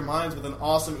blow your minds with an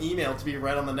awesome email to be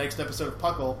read on the next episode of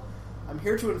Puckle. I'm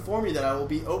here to inform you that I will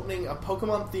be opening a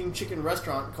Pokemon-themed chicken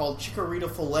restaurant called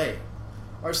Chikorita Filet.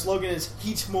 Our slogan is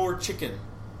Heat More Chicken.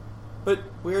 But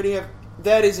we already have...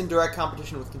 That is in direct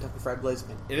competition with Kentucky Fried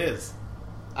Blaziken. It is.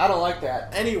 I don't like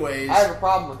that. Anyways, I have a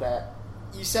problem with that.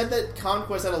 you said that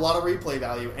Conquest had a lot of replay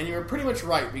value, and you were pretty much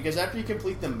right, because after you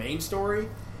complete the main story,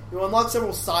 you unlock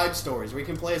several side stories where you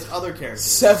can play as other characters.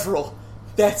 Several.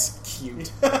 That's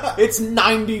cute. It's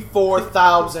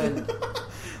 94,000.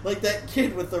 Like that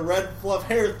kid with the red fluff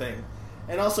hair thing.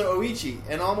 And also Oichi,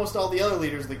 and almost all the other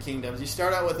leaders of the kingdoms. You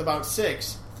start out with about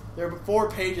 6. There are 4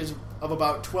 pages of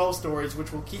about 12 stories,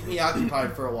 which will keep me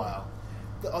occupied for a while.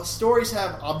 The stories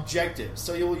have objectives,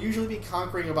 so you'll usually be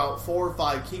conquering about 4 or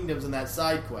 5 kingdoms in that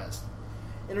side quest.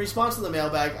 In response to the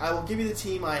mailbag, I will give you the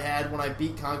team I had when I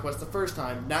beat Conquest the first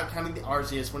time, not counting the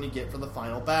Arceus when you get for the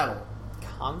final battle.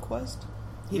 Conquest?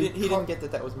 He didn't get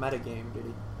that was metagame, did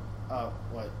he? Oh,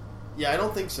 what? Yeah, I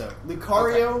don't think so.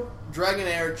 Lucario,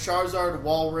 Dragonair, Charizard,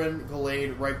 Walrein,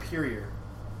 Gallade, Rhyperior.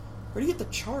 Where do you get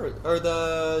the or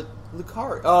the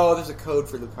Lucario? Oh, there's a code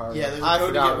for Lucario. Yeah, there's a I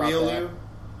code to forgot get about Riolu. that.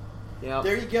 Yeah.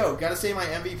 There you go. Gotta say my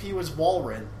MVP was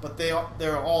Walrein, but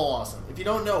they're all awesome. If you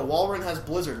don't know, Walrein has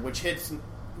Blizzard, which hits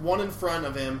one in front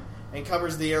of him and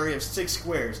covers the area of 6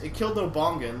 squares. It killed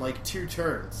Nobonga in like 2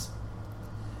 turns.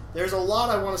 There's a lot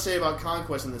I want to say about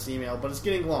Conquest in this email, but it's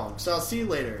getting long, so I'll see you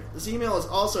later. This email is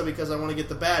also because I want to get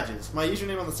the badges. My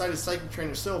username on the site is Psychic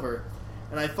Trainer Silver,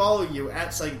 and I follow you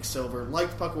at Psychic Silver,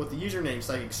 liked Puckle with the username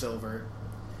Psychic Silver,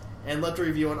 and left a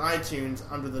review on iTunes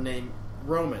under the name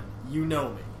Roman. You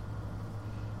know me.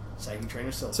 Psychic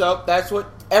Trainer Silver. So that's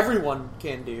what everyone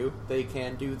can do. They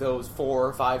can do those 4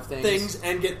 or 5 things.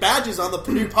 And get badges on the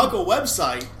new Puckle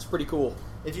website. It's pretty cool.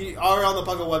 If you are on the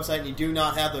Puckle website and you do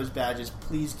not have those badges,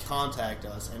 please contact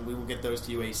us and we will get those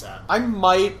to you ASAP. I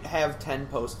might have 10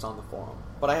 posts on the forum,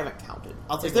 but I haven't counted.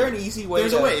 Is there an easy way?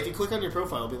 There's a way. If you click on your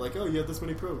profile, it'll be like, oh, you have this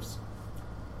many posts.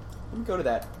 Let me go to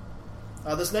that.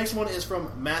 This next one is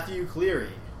from Matthew Cleary.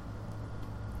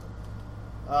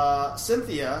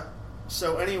 Cynthia.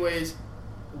 So, anyways,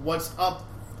 what's up,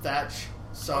 Thatch,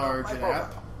 Sarge, and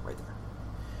App? Right there.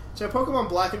 So, Pokemon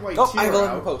Black and White 2 I have are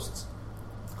 11 out. posts.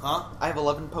 Huh? I have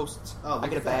 11 posts. Oh, I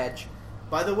get a badge.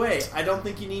 By the way, I don't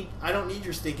need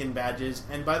your stinking badges.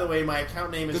 And by the way, my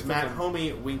account name is Good for Matt him.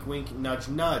 Homie. Wink, wink, nudge,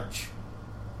 nudge.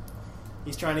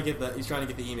 He's trying to get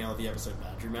the email of the episode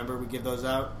badge. Remember, we give those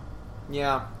out.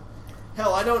 Yeah.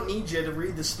 Hell, I don't need you to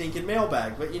read the stinking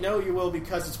mailbag, but you know you will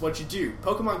because it's what you do.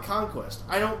 Pokemon Conquest.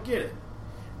 I don't get it.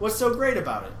 What's so great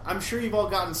about it? I'm sure you've all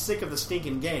gotten sick of the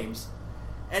stinking games.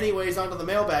 Anyways, onto the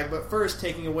mailbag, but first,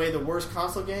 taking away the worst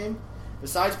console game.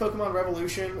 Besides Pokemon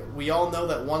Revolution, we all know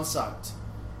that one sucked.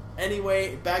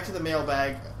 Anyway, back to the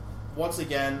mailbag. Once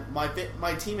again,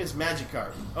 my team is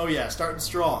Magikarp. Oh yeah, starting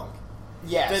strong.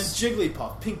 Yes. Then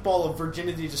Jigglypuff, Pink Ball of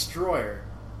Virginity Destroyer.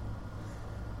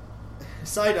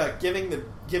 Psyduck giving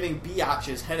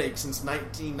biatches headaches since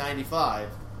 1995.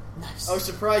 Nice. Oh,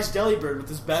 surprise Delibird with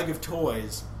his bag of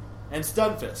toys. And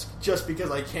Stunfisk, just because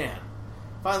I can.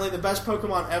 Finally, the best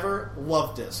Pokemon ever,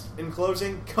 Luvdisc. In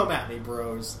closing, come at me,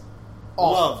 bros.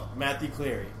 Awesome. Love, Matthew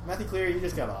Cleary. Matthew Cleary, you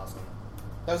just got awesome.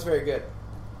 That was very good.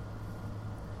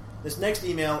 This next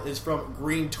email is from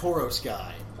Green Toro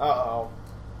Sky. Uh-oh.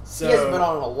 So, He hasn't been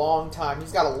on in a long time.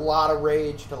 He's got a lot of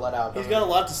rage to let out. he's got a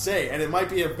lot to say, and it might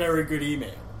be a very good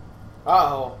email.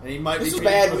 Uh-oh. And he might This be is a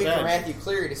bad committed week to for the Matthew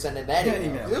Cleary to send in that Yeah, email.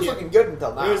 email. It was Yeah. looking good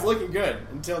until now. It was looking good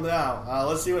until now.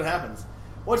 Let's see what happens.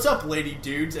 What's up, lady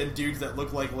dudes and dudes that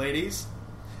look like ladies?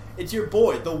 It's your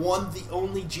boy, the one, the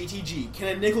only GTG. Can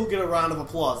a nickel get a round of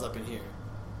applause up in here?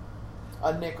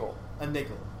 A nickel. A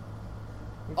nickel.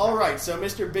 Alright, so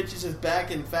Mr. Bitches is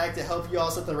back, in fact, to help you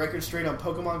all set the record straight on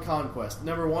Pokemon Conquest.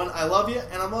 Number one, I love you,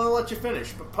 and I'm going to let you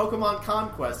finish, but Pokemon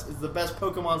Conquest is the best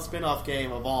Pokemon spin-off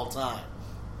game of all time.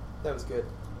 That was good.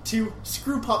 2,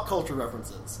 screw pop culture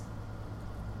references.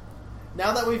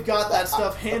 Now that we've got that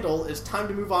stuff handled, it's time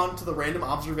to move on to the random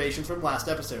observations from last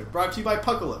episode, brought to you by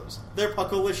Puckalos. They're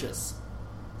Puckalicious.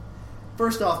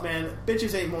 First off, man,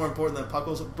 bitches ain't more important than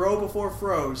Puckles. Bro before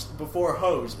froze, before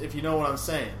hoes, if you know what I'm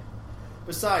saying.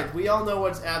 Besides, we all know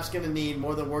what App's gonna need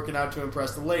more than working out to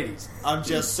impress the ladies. I'm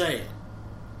just saying.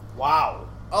 Wow.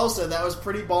 Also, that was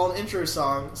pretty ballin' intro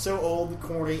song, so old,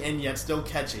 corny, and yet still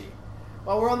catchy.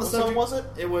 While we're on the What subject, song was it?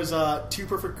 It was Two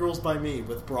Perfect Girls by Me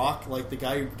with Brock, like the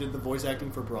guy who did the voice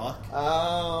acting for Brock.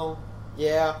 Oh,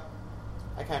 yeah.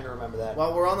 I kind of remember that.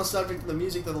 While we're on the subject of the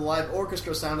music, that the live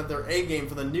orchestra sounded their A game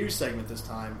for the news segment this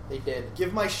time. They did.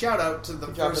 Give my shout out to the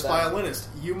Good job first for that. violinist,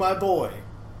 you my boy.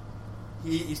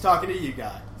 He's talking to you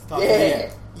guys. He's talking to Yeah.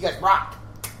 you. You guys rock.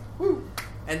 Woo.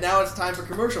 And now it's time for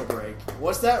commercial break.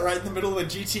 What's that, right in the middle of a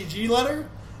GTG letter?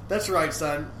 That's right,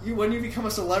 son. When you become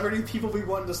a celebrity, people be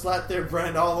wanting to slap their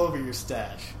brand all over your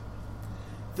stash.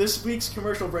 This week's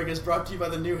commercial break is brought to you by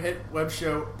the new hit web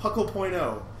show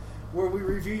Puckle.0, where we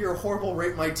review your horrible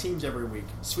Rate My Teams every week.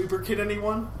 Sweeper Kid,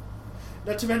 anyone?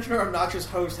 Not to mention our obnoxious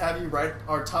hosts have you write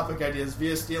our topic ideas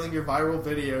via stealing your viral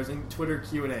videos and Twitter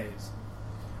Q&As.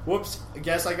 Whoops, I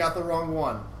guess I got the wrong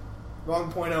one.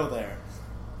 Wrong .0 there.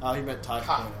 Oh, he meant Tosh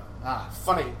Ha. .0. Ah,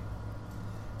 Funny.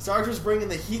 Sarge was bringing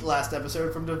the heat last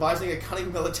episode from devising a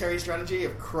cunning military strategy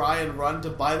of cry and run to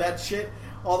buy that shit,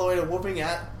 all the way to whooping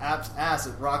App's ass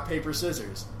at rock, paper,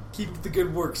 scissors. Keep up the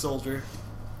good work, soldier.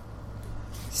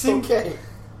 Okay.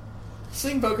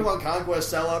 Seeing Pokemon Conquest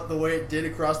sell out the way it did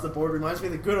across the board reminds me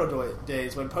of the good old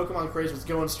days when Pokemon craze was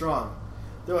going strong.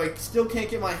 Though I still can't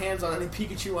get my hands on any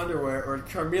Pikachu underwear or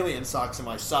Charmeleon socks in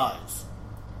my size.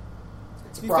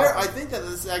 It's To a be problem. fair, I think that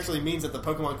this actually means that the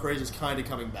Pokemon craze is kind of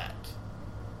coming back.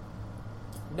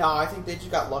 No, I think they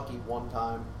just got lucky one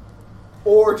time.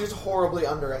 Or just horribly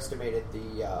underestimated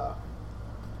the,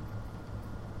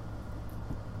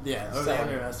 Yeah, they So,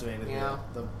 underestimated yeah.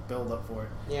 the build-up for it.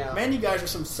 Yeah. Man, you guys are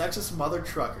some sexist mother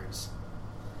truckers.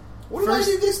 What did I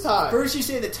do this time? First you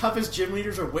say the toughest gym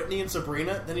leaders are Whitney and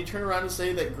Sabrina, then you turn around and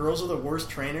say that girls are the worst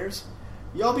trainers.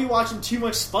 Y'all be watching too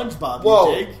much SpongeBob, Whoa.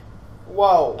 you dig?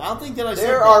 Whoa. I don't think that I said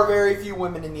There that. are very few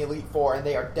women in the Elite Four, and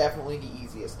they are definitely the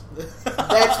easiest.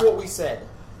 That's what we said.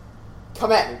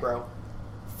 Come at me, bro.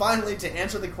 Finally, to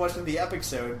answer the question of the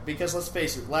episode, because let's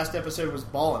face it, last episode was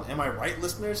ballin'. Am I right,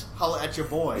 listeners? Holla at your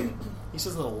boy. He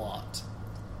says it a lot.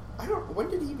 When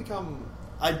did he become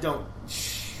I don't.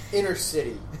 Shh. inner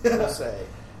city, we'll say?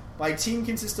 My team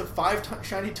consists of 5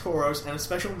 shiny Tauros and a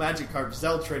special Magikarp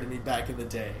Zell traded me back in the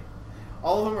day.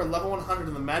 All of them are level 100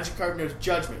 and the Magikarp knows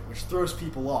Judgment, which throws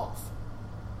people off.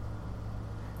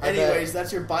 I bet. Anyways,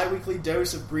 that's your bi-weekly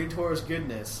dose of Green Taurus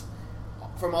goodness.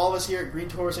 From all of us here at Green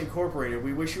Taurus Incorporated,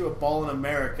 we wish you a Ball in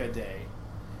America day.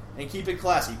 And keep it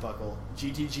classy, Puckle.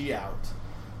 GTG out.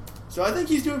 So I think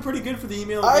he's doing pretty good for the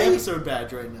email of the episode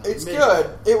badge right now. It's Maybe.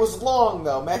 good. It was long,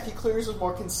 though. Matthew Clears was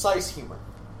more concise humor.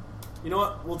 You know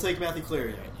what? We'll take Matthew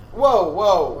Cleary right now.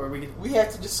 Whoa. Or we can- We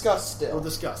have to discuss still. We'll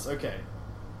discuss. Okay.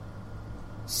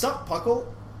 Sup,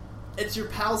 Puckle? It's your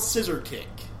pal Scissor Kick.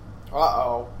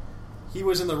 Uh-oh. He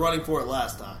was in the running for it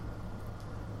last time.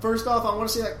 First off, I want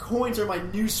to say that coins are my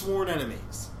new sworn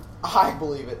enemies. I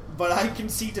believe it. But I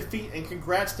concede defeat, and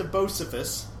congrats to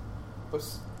Bocephus.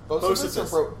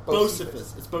 Bocephus or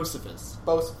Bocephus. It's Bocephus.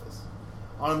 Bocephus.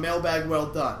 On a mailbag well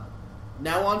done.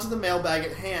 Now on to the mailbag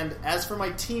at hand. As for my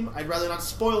team, I'd rather not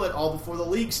spoil it all before the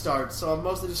league starts, so I'll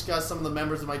mostly discuss some of the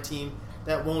members of my team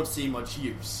that won't see much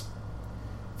use.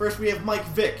 First we have Mike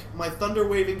Vick, my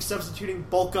thunder-waving, substituting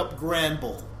bulk-up Grand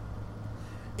Bull.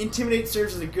 Intimidate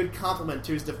serves as a good complement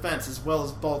to his defense as well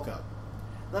as bulk-up.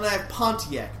 Then I have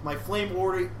Pontiac, my flame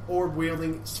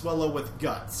orb-wielding swallow with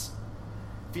guts.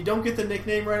 If you don't get the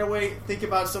nickname right away, think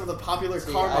about some of the popular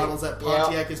car models that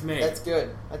Pontiac has made. That's good.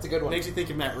 That's a good one. Makes you think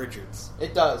of Matt Richards.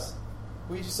 It does.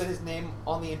 We just said his name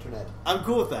on the internet. I'm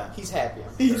cool with that. He's happy.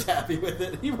 I'm He's sure. happy with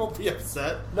it. He won't be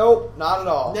upset. Nope, not at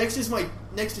all. Next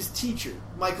is Teacher.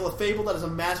 Michael, a fable that is a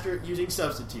master at using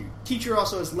substitute. Teacher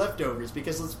also has leftovers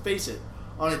because let's face it,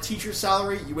 on a teacher's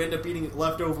salary, you end up eating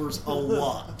leftovers a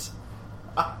lot.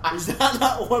 Is that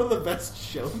not one of the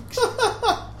best jokes?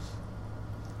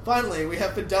 Finally, we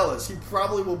have Fidelis. He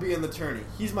probably will be in the tourney.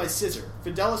 He's my scissor.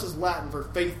 Fidelis is Latin for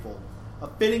faithful. A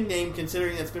fitting name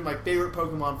considering it's been my favorite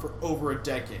Pokemon for over a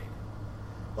decade.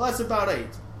 Well, that's about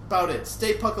it.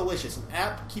 Stay Puckalicious and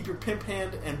app, keep your pimp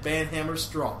hand and band hammer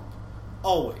strong.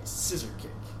 Always, Scissor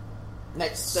Kick.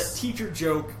 Nice. That teacher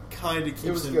joke kind of keeps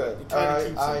it was him. good. It kind of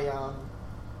keeps I him.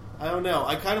 I don't know.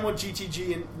 I kind of want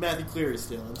GTG and Matthew Cleary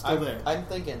still. I'm still there. I'm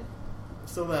thinking.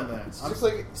 Still that man. It's just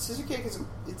like Scissor Cake is.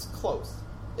 It's close.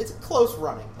 It's close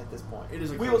running at this point. It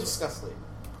is. We will discuss later.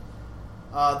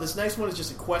 This next one is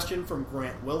just a question from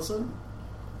Grant Wilson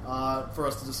for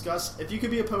us to discuss. If you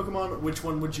could be a Pokemon, which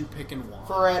one would you pick and why?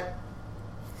 Ferret.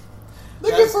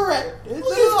 Look at Ferret. Look at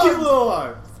his cute little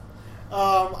arms.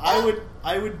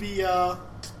 I would be. I'd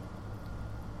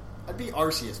be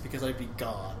Arceus because I'd be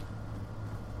God.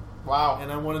 Wow.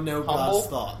 And I want to know Humble? God's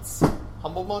thoughts.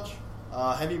 Humble much?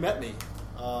 Have you met me?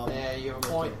 Yeah, you have a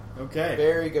point. Okay.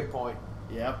 Very good point.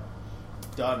 Yep.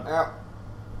 Done. Yeah.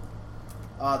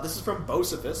 This is from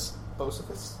Bocephus.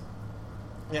 Bocephus?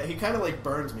 Yeah, he kind of like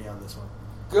burns me on this one.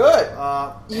 Good.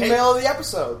 Hey, Email of the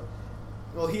episode.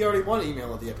 well, he already won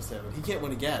email of the episode. He can't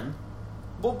win again.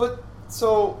 Well, but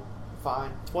so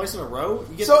fine. Twice in a row.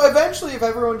 You get So eventually, if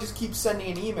everyone just keeps sending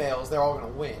in emails, they're all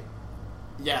going to win.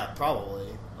 yeah, probably.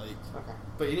 Like, Okay.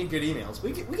 but you need good emails.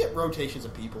 We get rotations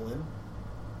of people in.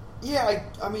 Yeah,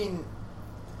 I mean,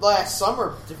 last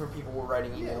summer different people were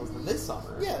writing emails than this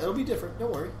summer. Yeah, it'll be different.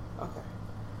 Don't worry. Okay.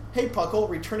 Hey, Puckle,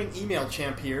 returning email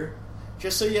champ here.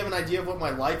 Just so you have an idea of what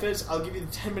my life is, I'll give you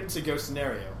the 10 minutes ago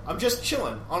scenario. I'm just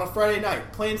chilling on a Friday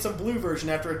night, playing some Blue version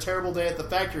after a terrible day at the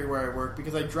factory where I work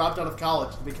because I dropped out of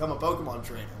college to become a Pokemon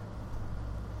trainer.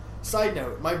 Side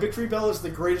note, my victory bell is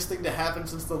the greatest thing to happen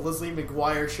since the Lizzie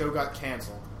McGuire show got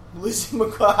canceled. Lizzie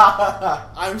McGuire.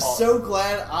 I'm so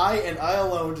glad I and I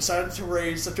alone decided to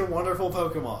raise such a wonderful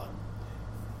Pokemon.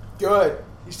 Good.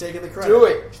 He's taking the credit. Do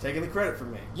it. He's taking the credit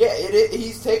from me. Yeah,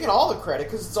 he's taking all the credit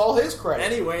because it's all his credit.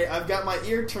 Anyway, I've got my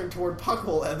ear turned toward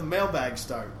Puckle at the mailbag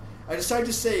start. I decide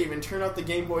to save and turn out the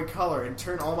Game Boy Color and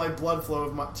turn all my blood flow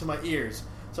to my ears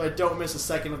so I don't miss a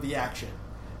second of the action.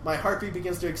 My heartbeat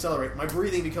begins to accelerate. My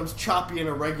breathing becomes choppy and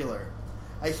irregular.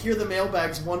 I hear the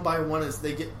mailbags one by one as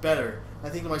they get better. I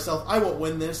think to myself, I won't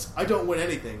win this. I don't win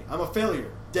anything. I'm a failure.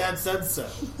 Dad said so.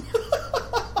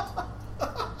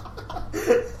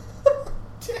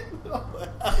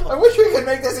 I wish we could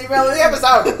make this email in the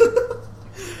episode.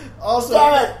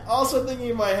 Also thinking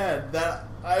in my head that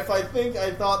if I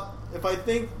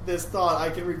think this thought, I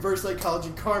can reverse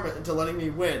psychology karma into letting me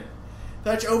win.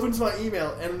 Thatch opens my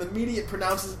email and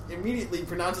immediately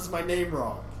pronounces my name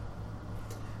wrong.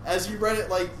 As you read it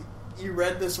like you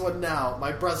read this one now,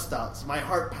 my breath stops, my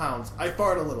heart pounds, I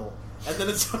fart a little, and then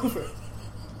it's over.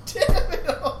 Damn it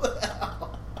all the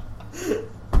hell.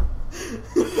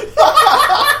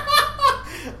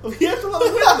 We have to let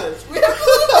him win this. You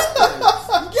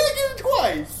can't get it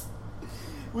twice.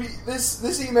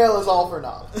 This email is all for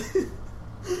naught.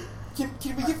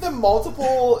 Can we give them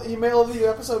multiple email of the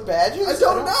episode badges? I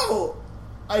don't know.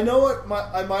 I know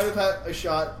I might have had a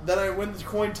shot. Then I win the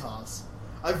coin toss.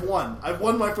 I've won. I've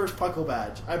won my first Puckle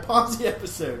badge. I pause the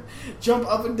episode, jump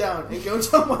up and down, and go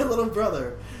tell my little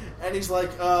brother. And he's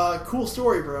like, cool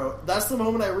story, bro. That's the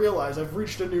moment I realize I've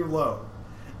reached a new low.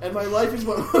 And my life is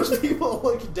what most people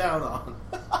look down on.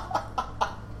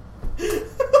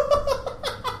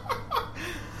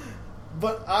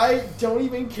 But I don't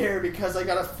even care because I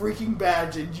got a freaking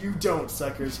badge and you don't,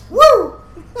 suckers. Woo!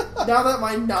 Now that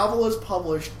my novel is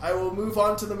published, I will move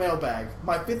on to the mailbag.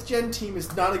 My 5th gen team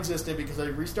is non-existent because I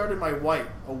restarted my white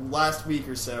last week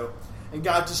or so and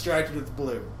got distracted with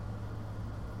blue.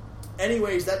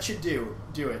 Anyways, that should do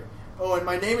it. Oh, and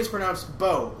my name is pronounced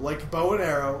Bo, like bow and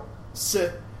arrow,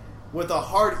 with a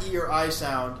hard E or I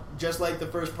sound, just like the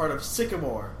first part of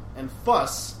sycamore, and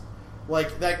fuss,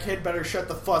 like that kid better shut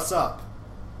the fuss up.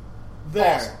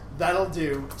 There, awesome. That'll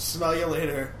do. Smell you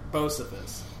later,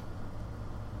 Bocephus.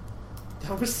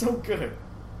 That was so good.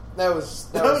 That was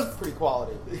pretty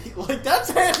quality. Like, that's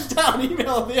hands down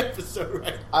email of the episode,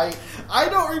 right? I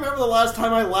don't remember the last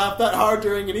time I laughed that hard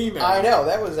during an email. I know,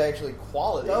 that was actually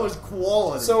quality. That was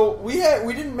quality. So we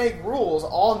didn't make rules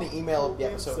on the email of the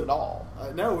episode at all.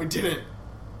 No, we didn't.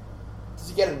 Does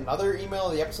he get another email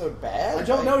of the episode badge? I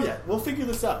don't know yet. We'll figure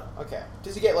this out. Okay.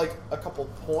 Does he get like a couple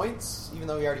points, even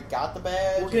though he already got the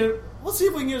badge? We'll see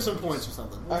if we can get some points or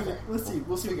something. We'll see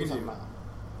We'll what we figure can something do.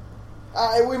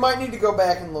 out. We might need to go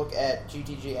back and look at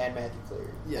GTG and Matthew Cleary.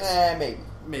 Yes.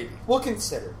 Maybe. We'll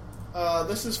consider.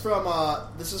 This is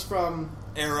from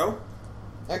Arrow.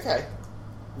 Okay.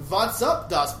 What's up,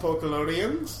 das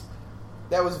Pokelodians?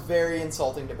 That was very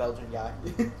insulting to Belgian guy.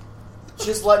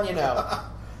 Just letting you know.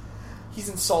 He's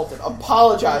insulted.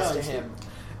 Apologize to him.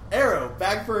 Arrow,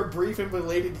 back for a brief and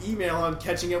belated email on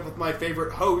catching up with my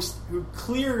favorite host, who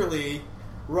clearly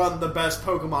run the best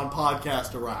Pokemon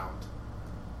podcast around.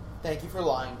 Thank you for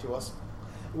lying to us.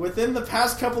 Within the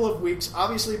past couple of weeks,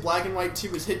 obviously Black and White 2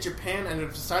 has hit Japan and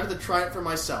I've decided to try it for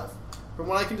myself. From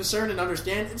what I can discern and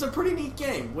understand, it's a pretty neat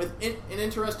game, with an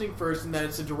interesting first in that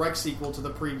it's a direct sequel to the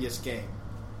previous game.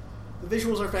 The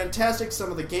visuals are fantastic, some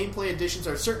of the gameplay additions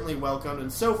are certainly welcomed,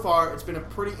 and so far, it's been a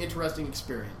pretty interesting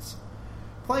experience.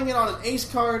 Playing it on an Ace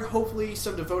card, hopefully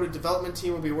some devoted development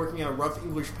team will be working on a rough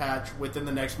English patch within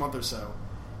the next month or so.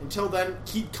 Until then,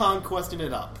 keep conquesting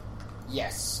it up.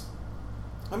 Yes.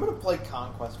 I'm going to play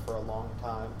Conquest for a long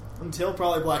time. Until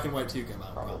probably Black and White 2 come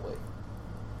out. Probably.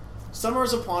 Summer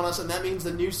is upon us, and that means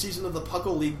the new season of the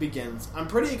Puckle League begins. I'm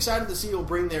pretty excited to see who will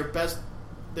bring their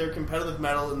competitive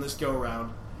medal in this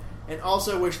go-around, and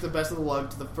also wish the best of the luck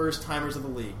to the first-timers of the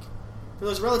league. For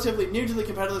those relatively new to the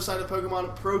competitive side of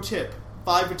Pokemon, pro tip,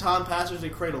 5 baton passers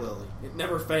and Cradle Lily. It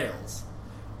never fails.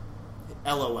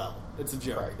 LOL. It's a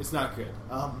joke. Right. It's not good.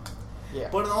 Yeah.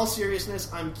 But in all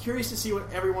seriousness, I'm curious to see what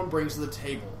everyone brings to the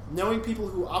table. Knowing people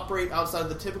who operate outside of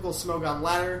the typical Smogon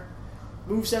ladder,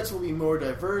 movesets will be more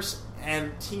diverse,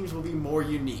 and teams will be more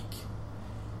unique.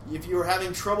 If you are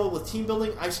having trouble with team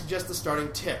building, I suggest the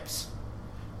starting tips.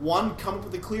 1. Come up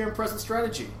with a clear and present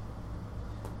strategy.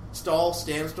 Stall,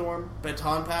 Sandstorm,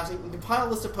 baton passing, and compile a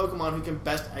list of Pokemon who can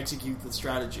best execute the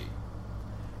strategy.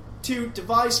 2.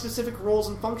 Devise specific roles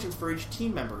and functions for each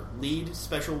team member. Lead,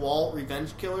 Special Wall,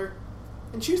 Revenge Killer,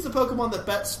 and choose the Pokemon that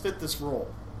best fit this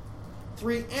role.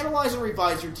 3. Analyze and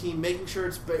revise your team, making sure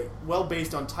it's well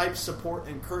based on types, support,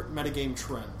 and current metagame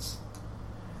trends.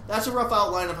 That's a rough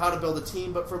outline of how to build a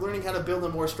team, but for learning how to build a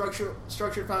more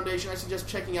structured foundation, I suggest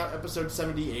checking out episode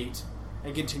 78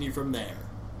 and continue from there.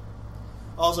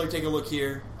 Also, take a look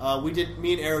here.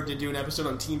 Me and Arrow did do an episode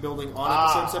on team building on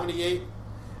episode 78,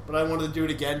 but I wanted to do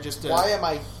it again just to... Why am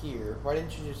I here? Why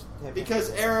didn't you just... Because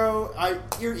Arrow,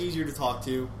 you're easier to talk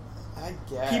to. I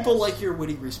guess. People like your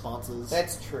witty responses.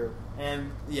 That's true.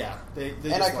 And, yeah. They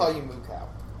and I call you Moocow.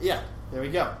 Yeah, there we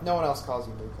go. No one else calls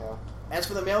you Moocow. As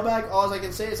for the mailbag, all I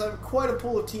can say is I have quite a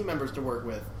pool of team members to work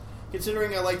with,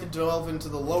 considering I like to delve into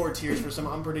the lower tiers for some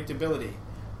unpredictability.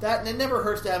 That, and it never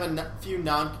hurts to have a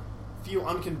few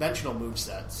unconventional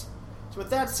movesets. So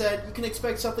with that said, you can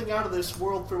expect something out of this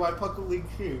world for my Puckle League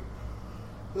 2.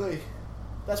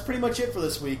 That's pretty much it for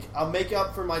this week. I'll make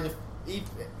up for my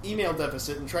email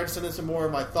deficit and try to send in some more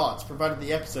of my thoughts, provided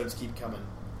the episodes keep coming.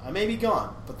 I may be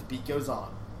gone, but the beat goes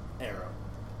on. Arrow.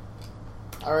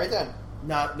 Alright then.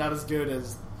 Not as good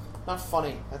as... Not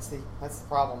funny. That's the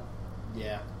problem.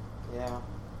 Yeah. Yeah.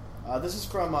 This is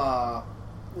from, I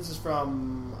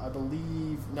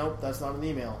believe... Nope, that's not an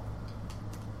email.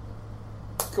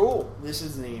 Cool. This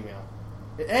is an email.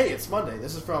 Hey, it's Monday.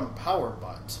 This is from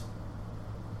Powerbutt.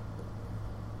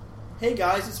 Hey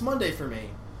guys, it's Monday for me.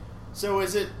 So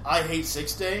is it I Hate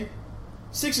 6 Day?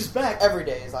 6 is back. Every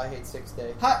day is I Hate 6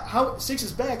 Day. How 6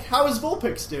 is back. How is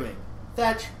Vulpix doing?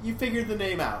 Thatch, you figured the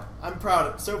name out. I'm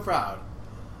proud. So proud.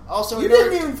 Also, you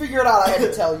didn't even figure it out. I had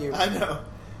to tell you. I know.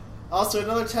 Also,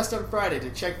 another test on Friday to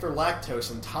check for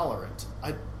lactose intolerant.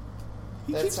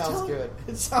 That sounds good.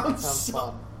 It sounds so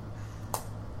fun.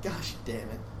 Gosh damn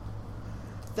it.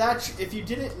 Thatch, if you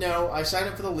didn't know, I signed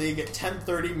up for the league at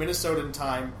 10:30 Minnesotan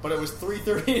time, but it was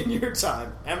 3:30 in your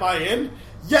time. Am I in?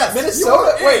 Yes!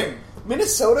 Minnesota? Wait,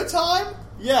 Minnesota time?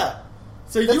 Yeah.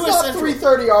 So That's US not Central...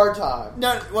 3:30 our time.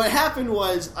 No, what happened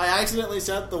was I accidentally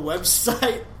set the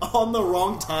website on the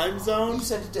wrong time zone.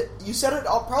 You set it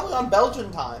probably on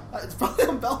Belgian time. It's probably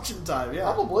on Belgian time,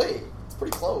 yeah. Probably. It's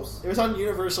pretty close. It was on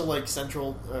Universal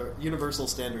Universal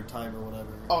Standard Time or whatever.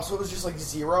 Oh, so it was just like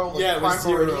 0? Like yeah, it was Prime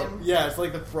 0. Meridian? Yeah, it's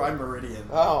like the Prime Meridian.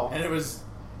 Oh. And it was...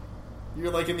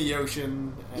 You're like in the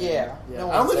ocean. And, yeah. No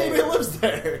I don't think anybody lives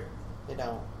there. They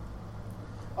don't.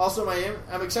 Also,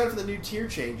 I'm excited for the new tier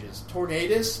changes.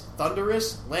 Tornadus,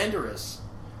 Thundurus, Landorus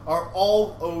are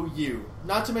all OU.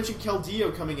 Not to mention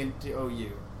Keldeo coming into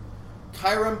OU.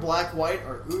 Kyurem, Black, White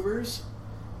are Ubers.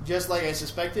 Just like I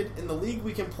suspected, in the league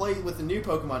we can play with the new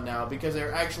Pokemon now because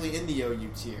they're actually in the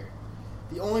OU tier.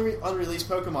 The only unreleased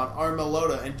Pokemon are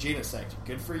Melota and Genesect.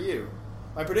 Good for you.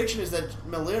 My prediction is that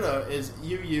Melota is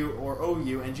UU or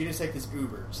OU and Genesect is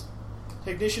Ubers.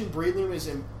 Technician Breloom is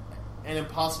an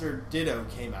Imposter Ditto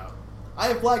came out. I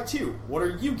have Black too. What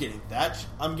are you getting, Thatch?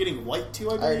 I'm getting White too,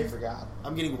 I believe? I already forgot.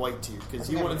 I'm getting White too, because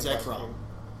you wanted Zekrom.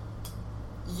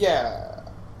 Yeah.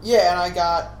 Yeah, and I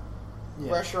got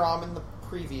Reshiram in the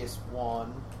previous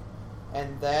one,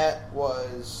 and that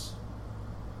was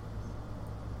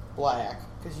Black,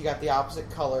 because you got the opposite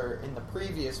color in the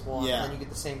previous one, and then you get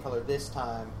the same color this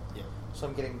time. Yeah. So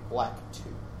I'm getting Black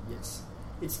too. Yes.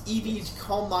 It's Eevee's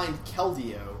Calm Mind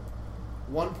Keldeo.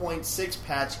 1.6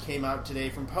 patch came out today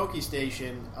from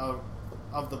PokeStation of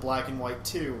the Black and White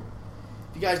 2.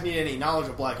 If you guys need any knowledge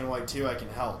of Black and White 2, I can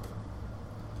help.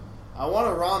 I want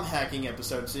a ROM hacking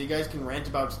episode so you guys can rant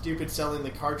about stupid selling the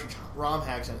cartridge ROM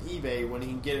hacks on eBay when you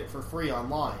can get it for free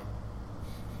online.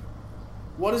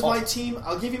 What is my team?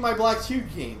 I'll give you my Black 2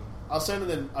 team. I'll send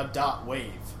it a dot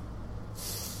wave.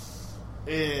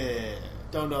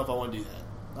 Don't know if I want to do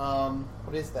that.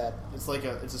 What is that? It's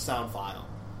a sound file.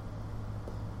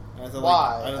 I have to,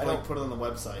 Why? I don't put it on the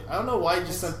website. I don't know why you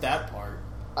just sent that part.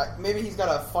 Maybe he's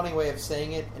got a funny way of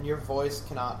saying it, and your voice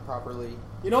cannot properly.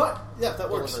 You know what? Yeah, that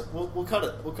works. Deliver. We'll cut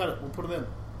it. We'll put it in.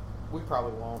 We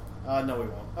probably won't. No, we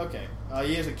won't. Okay.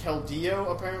 He has a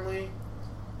Keldeo, apparently.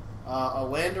 A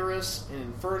Landorus,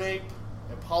 an Infernape,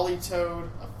 a Politoed,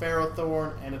 a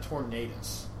Ferrothorn, and a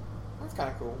Tornadus. That's kind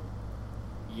of cool.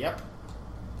 Yep.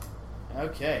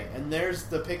 Okay, and there's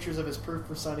the pictures of his proof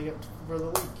for signing up for the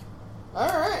league.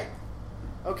 Alright.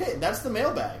 Okay, that's the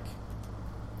mailbag.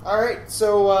 Alright,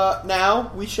 so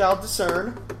now we shall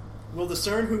discern. We'll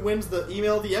discern who wins the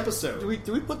email of the episode. Do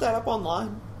we put that up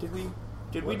online? Did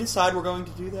we decide we're going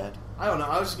to do that? I don't know.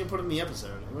 I was just going to put it in the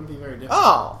episode. It wouldn't be very different.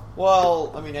 Oh!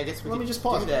 Well, I mean, I guess we Let could me just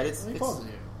pause do that. Let me pause it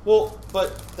here. Well,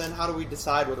 but then how do we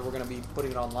decide whether we're going to be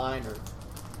putting it online or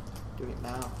doing it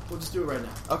now? We'll just do it right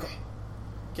now. Okay.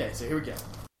 Okay, so here we go.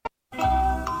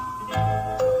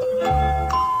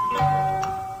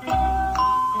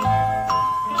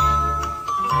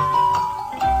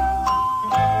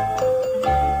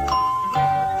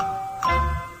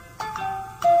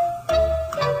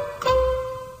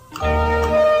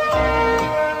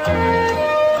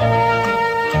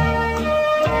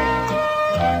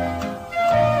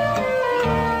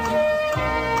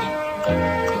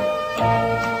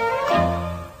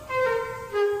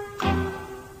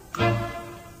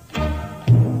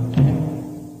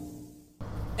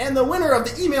 And the winner of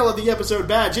the email of the episode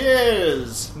badge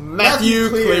is Matthew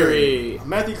Cleary.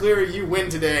 Matthew Cleary, you win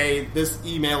today this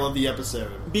email of the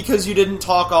episode. Because you didn't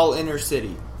talk all inner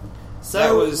city. So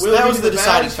that was we'll give you the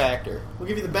deciding badge. factor. We'll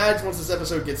give you the badge once this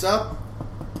episode gets up.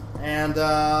 And,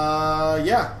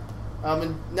 yeah.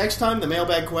 And next time, the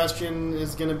mailbag question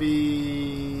is going to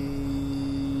be...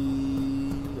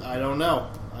 I don't know.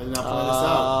 I did not plan this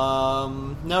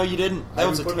out. No, you didn't. That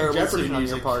was a terrible decision on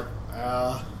your part.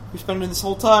 You're spending this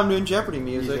whole time doing Jeopardy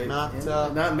music, not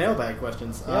mailbag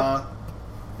questions. Yeah.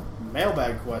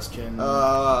 Mailbag question.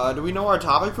 Do we know our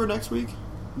topic for next week?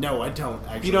 No, I don't,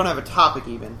 actually. You don't have a topic,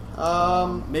 even.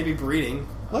 Maybe breeding.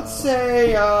 Let's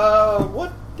say,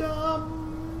 what,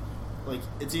 Like,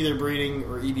 it's either breeding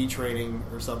or EV training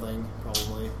or something,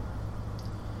 probably.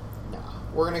 No.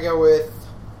 We're gonna go with...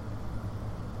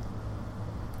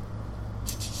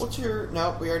 What's your...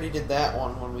 No, we already did that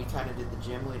one when we kind of did the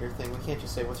gym leader thing. We can't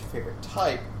just say, what's your favorite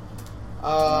type?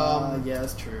 Yeah,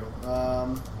 that's true.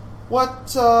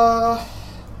 What,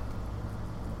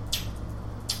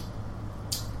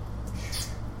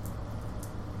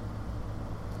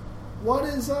 What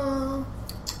is, What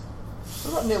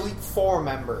about an Elite Four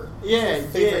member? Yeah,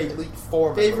 Favorite Elite Four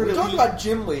member. Favorite We talked Elite- about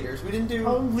gym leaders. We didn't do...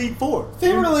 Elite Four.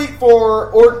 Favorite Elite Four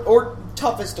or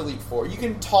toughest Elite Four. You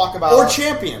can talk about... Or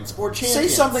champions. Or champions. Say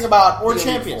something about Or the Elite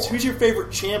champions. Four. Who's your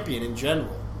favorite champion in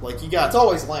general? Like, you got... It's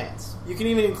always Lance. You can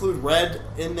even include Red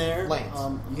in there. Lance.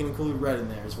 You can include Red in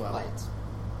there as well. Lance.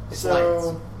 It's So,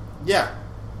 Lance. yeah.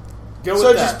 Go So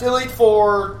with just that. Elite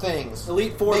Four things.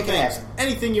 Elite Four Make it things. happen.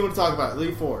 Anything you want to talk about,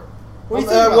 Elite Four. What do you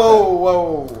think about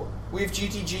whoa. We have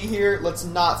GTG here. Let's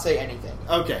not say anything.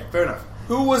 that? Okay, fair enough.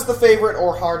 Who was the favorite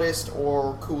or hardest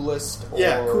or coolest? Or...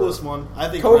 Yeah, coolest one. I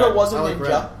think Koga Red. was a I like ninja.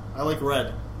 Red. I like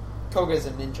Red. Koga is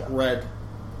a ninja. Red.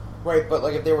 Right, but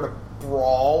like if they were to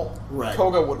brawl, Right.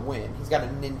 Koga would win. He's got a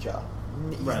ninja.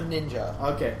 He's a Right. ninja.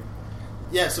 Okay.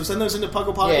 Yeah, so send those into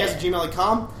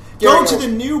pucklepodcast@gmail.com. Gary Go to Oak. the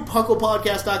new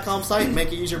pucklepodcast.com site,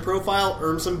 make a user profile,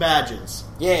 earn some badges.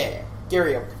 Yeah.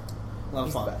 Gary Oak. A lot of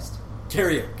He's fun. the best.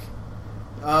 Gary Oak.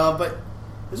 But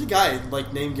there's a guy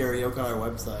like named Gary Oak on our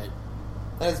website.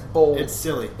 That is bold. It's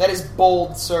silly. That is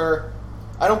bold, sir.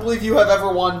 I don't believe you have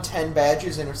ever won 10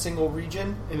 badges in a single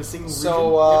region. In a single region.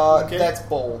 So, Yep, okay. that's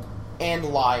bold. And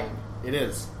lying. It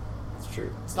is. It's true.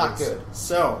 It's not Yes. good.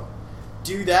 So,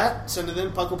 do that. Send it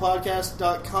in,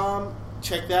 pucklepodcast.com.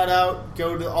 Check that out.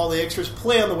 Go to all the extras.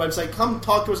 Play on the website. Come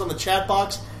talk to us on the chat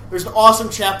box. There's an awesome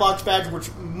chat box badge, which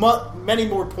many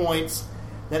more points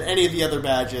than any of the other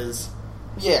badges.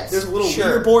 Yes. There's a little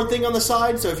sure. leaderboard thing on the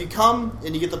side, so if you come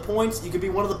and you get the points, you could be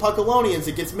one of the Puckalonians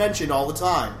that gets mentioned all the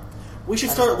time. We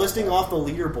should I start don't want listing that. off the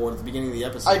leaderboard at the beginning of the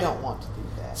episode. I don't want to do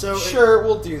that. So- sure,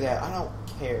 we'll do that. I don't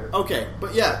care. Okay,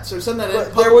 but yeah, so send that in.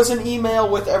 But there was an email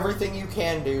with everything you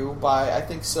can do by, I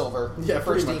think, Silver. Yeah, the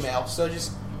first pretty much. email. So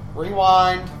just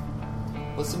rewind,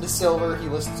 listen to Silver. He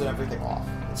listens to everything off.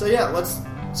 So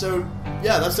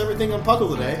that's everything on Puckle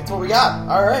today. That's what we got.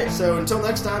 All right. So until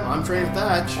next time, I'm Trainer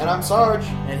Thatch. And I'm Sarge.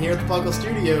 And here at the Puckle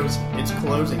Studios, it's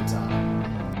closing time.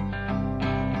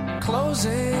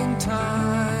 Closing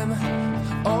time.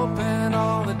 Open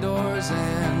all the doors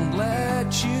and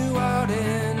let you out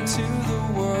into the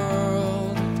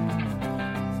world.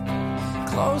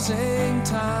 Closing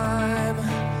time.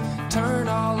 Turn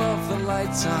all of the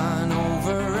lights on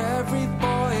over every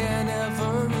boy and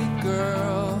every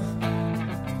girl.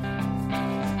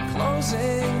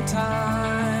 Closing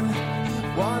time.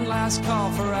 One last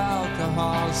call for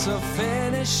alcohol, so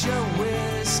finish your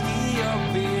whiskey or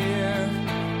beer.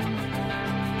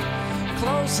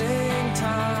 Closing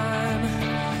time.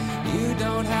 You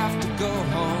don't have to go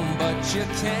home, but you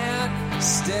can't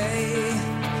stay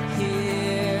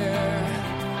here.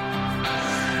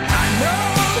 I know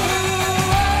who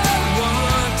I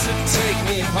want to take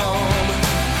me home.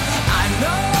 I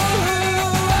know who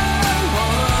I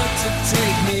want to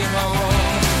take me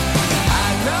home. I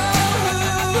know who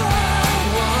I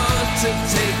want to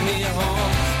take me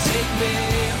home. Take me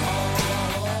home.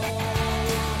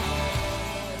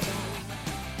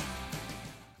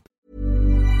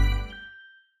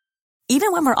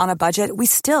 Even when we're on a budget, we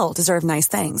still deserve nice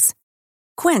things.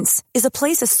 Quince is a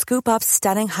place to scoop up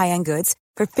stunning high-end goods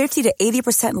for 50 to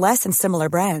 80% less than similar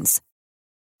brands.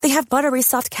 They have buttery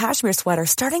soft cashmere sweaters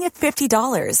starting at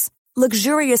 $50,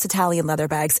 luxurious Italian leather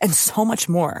bags, and so much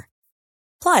more.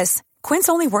 Plus, Quince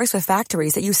only works with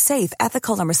factories that use safe,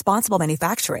 ethical, and responsible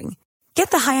manufacturing.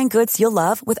 Get the high-end goods you'll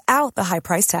love without the high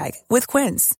price tag with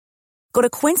Quince. Go to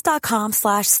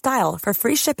quince.com/style for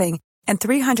free shipping and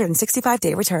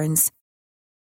 365-day returns.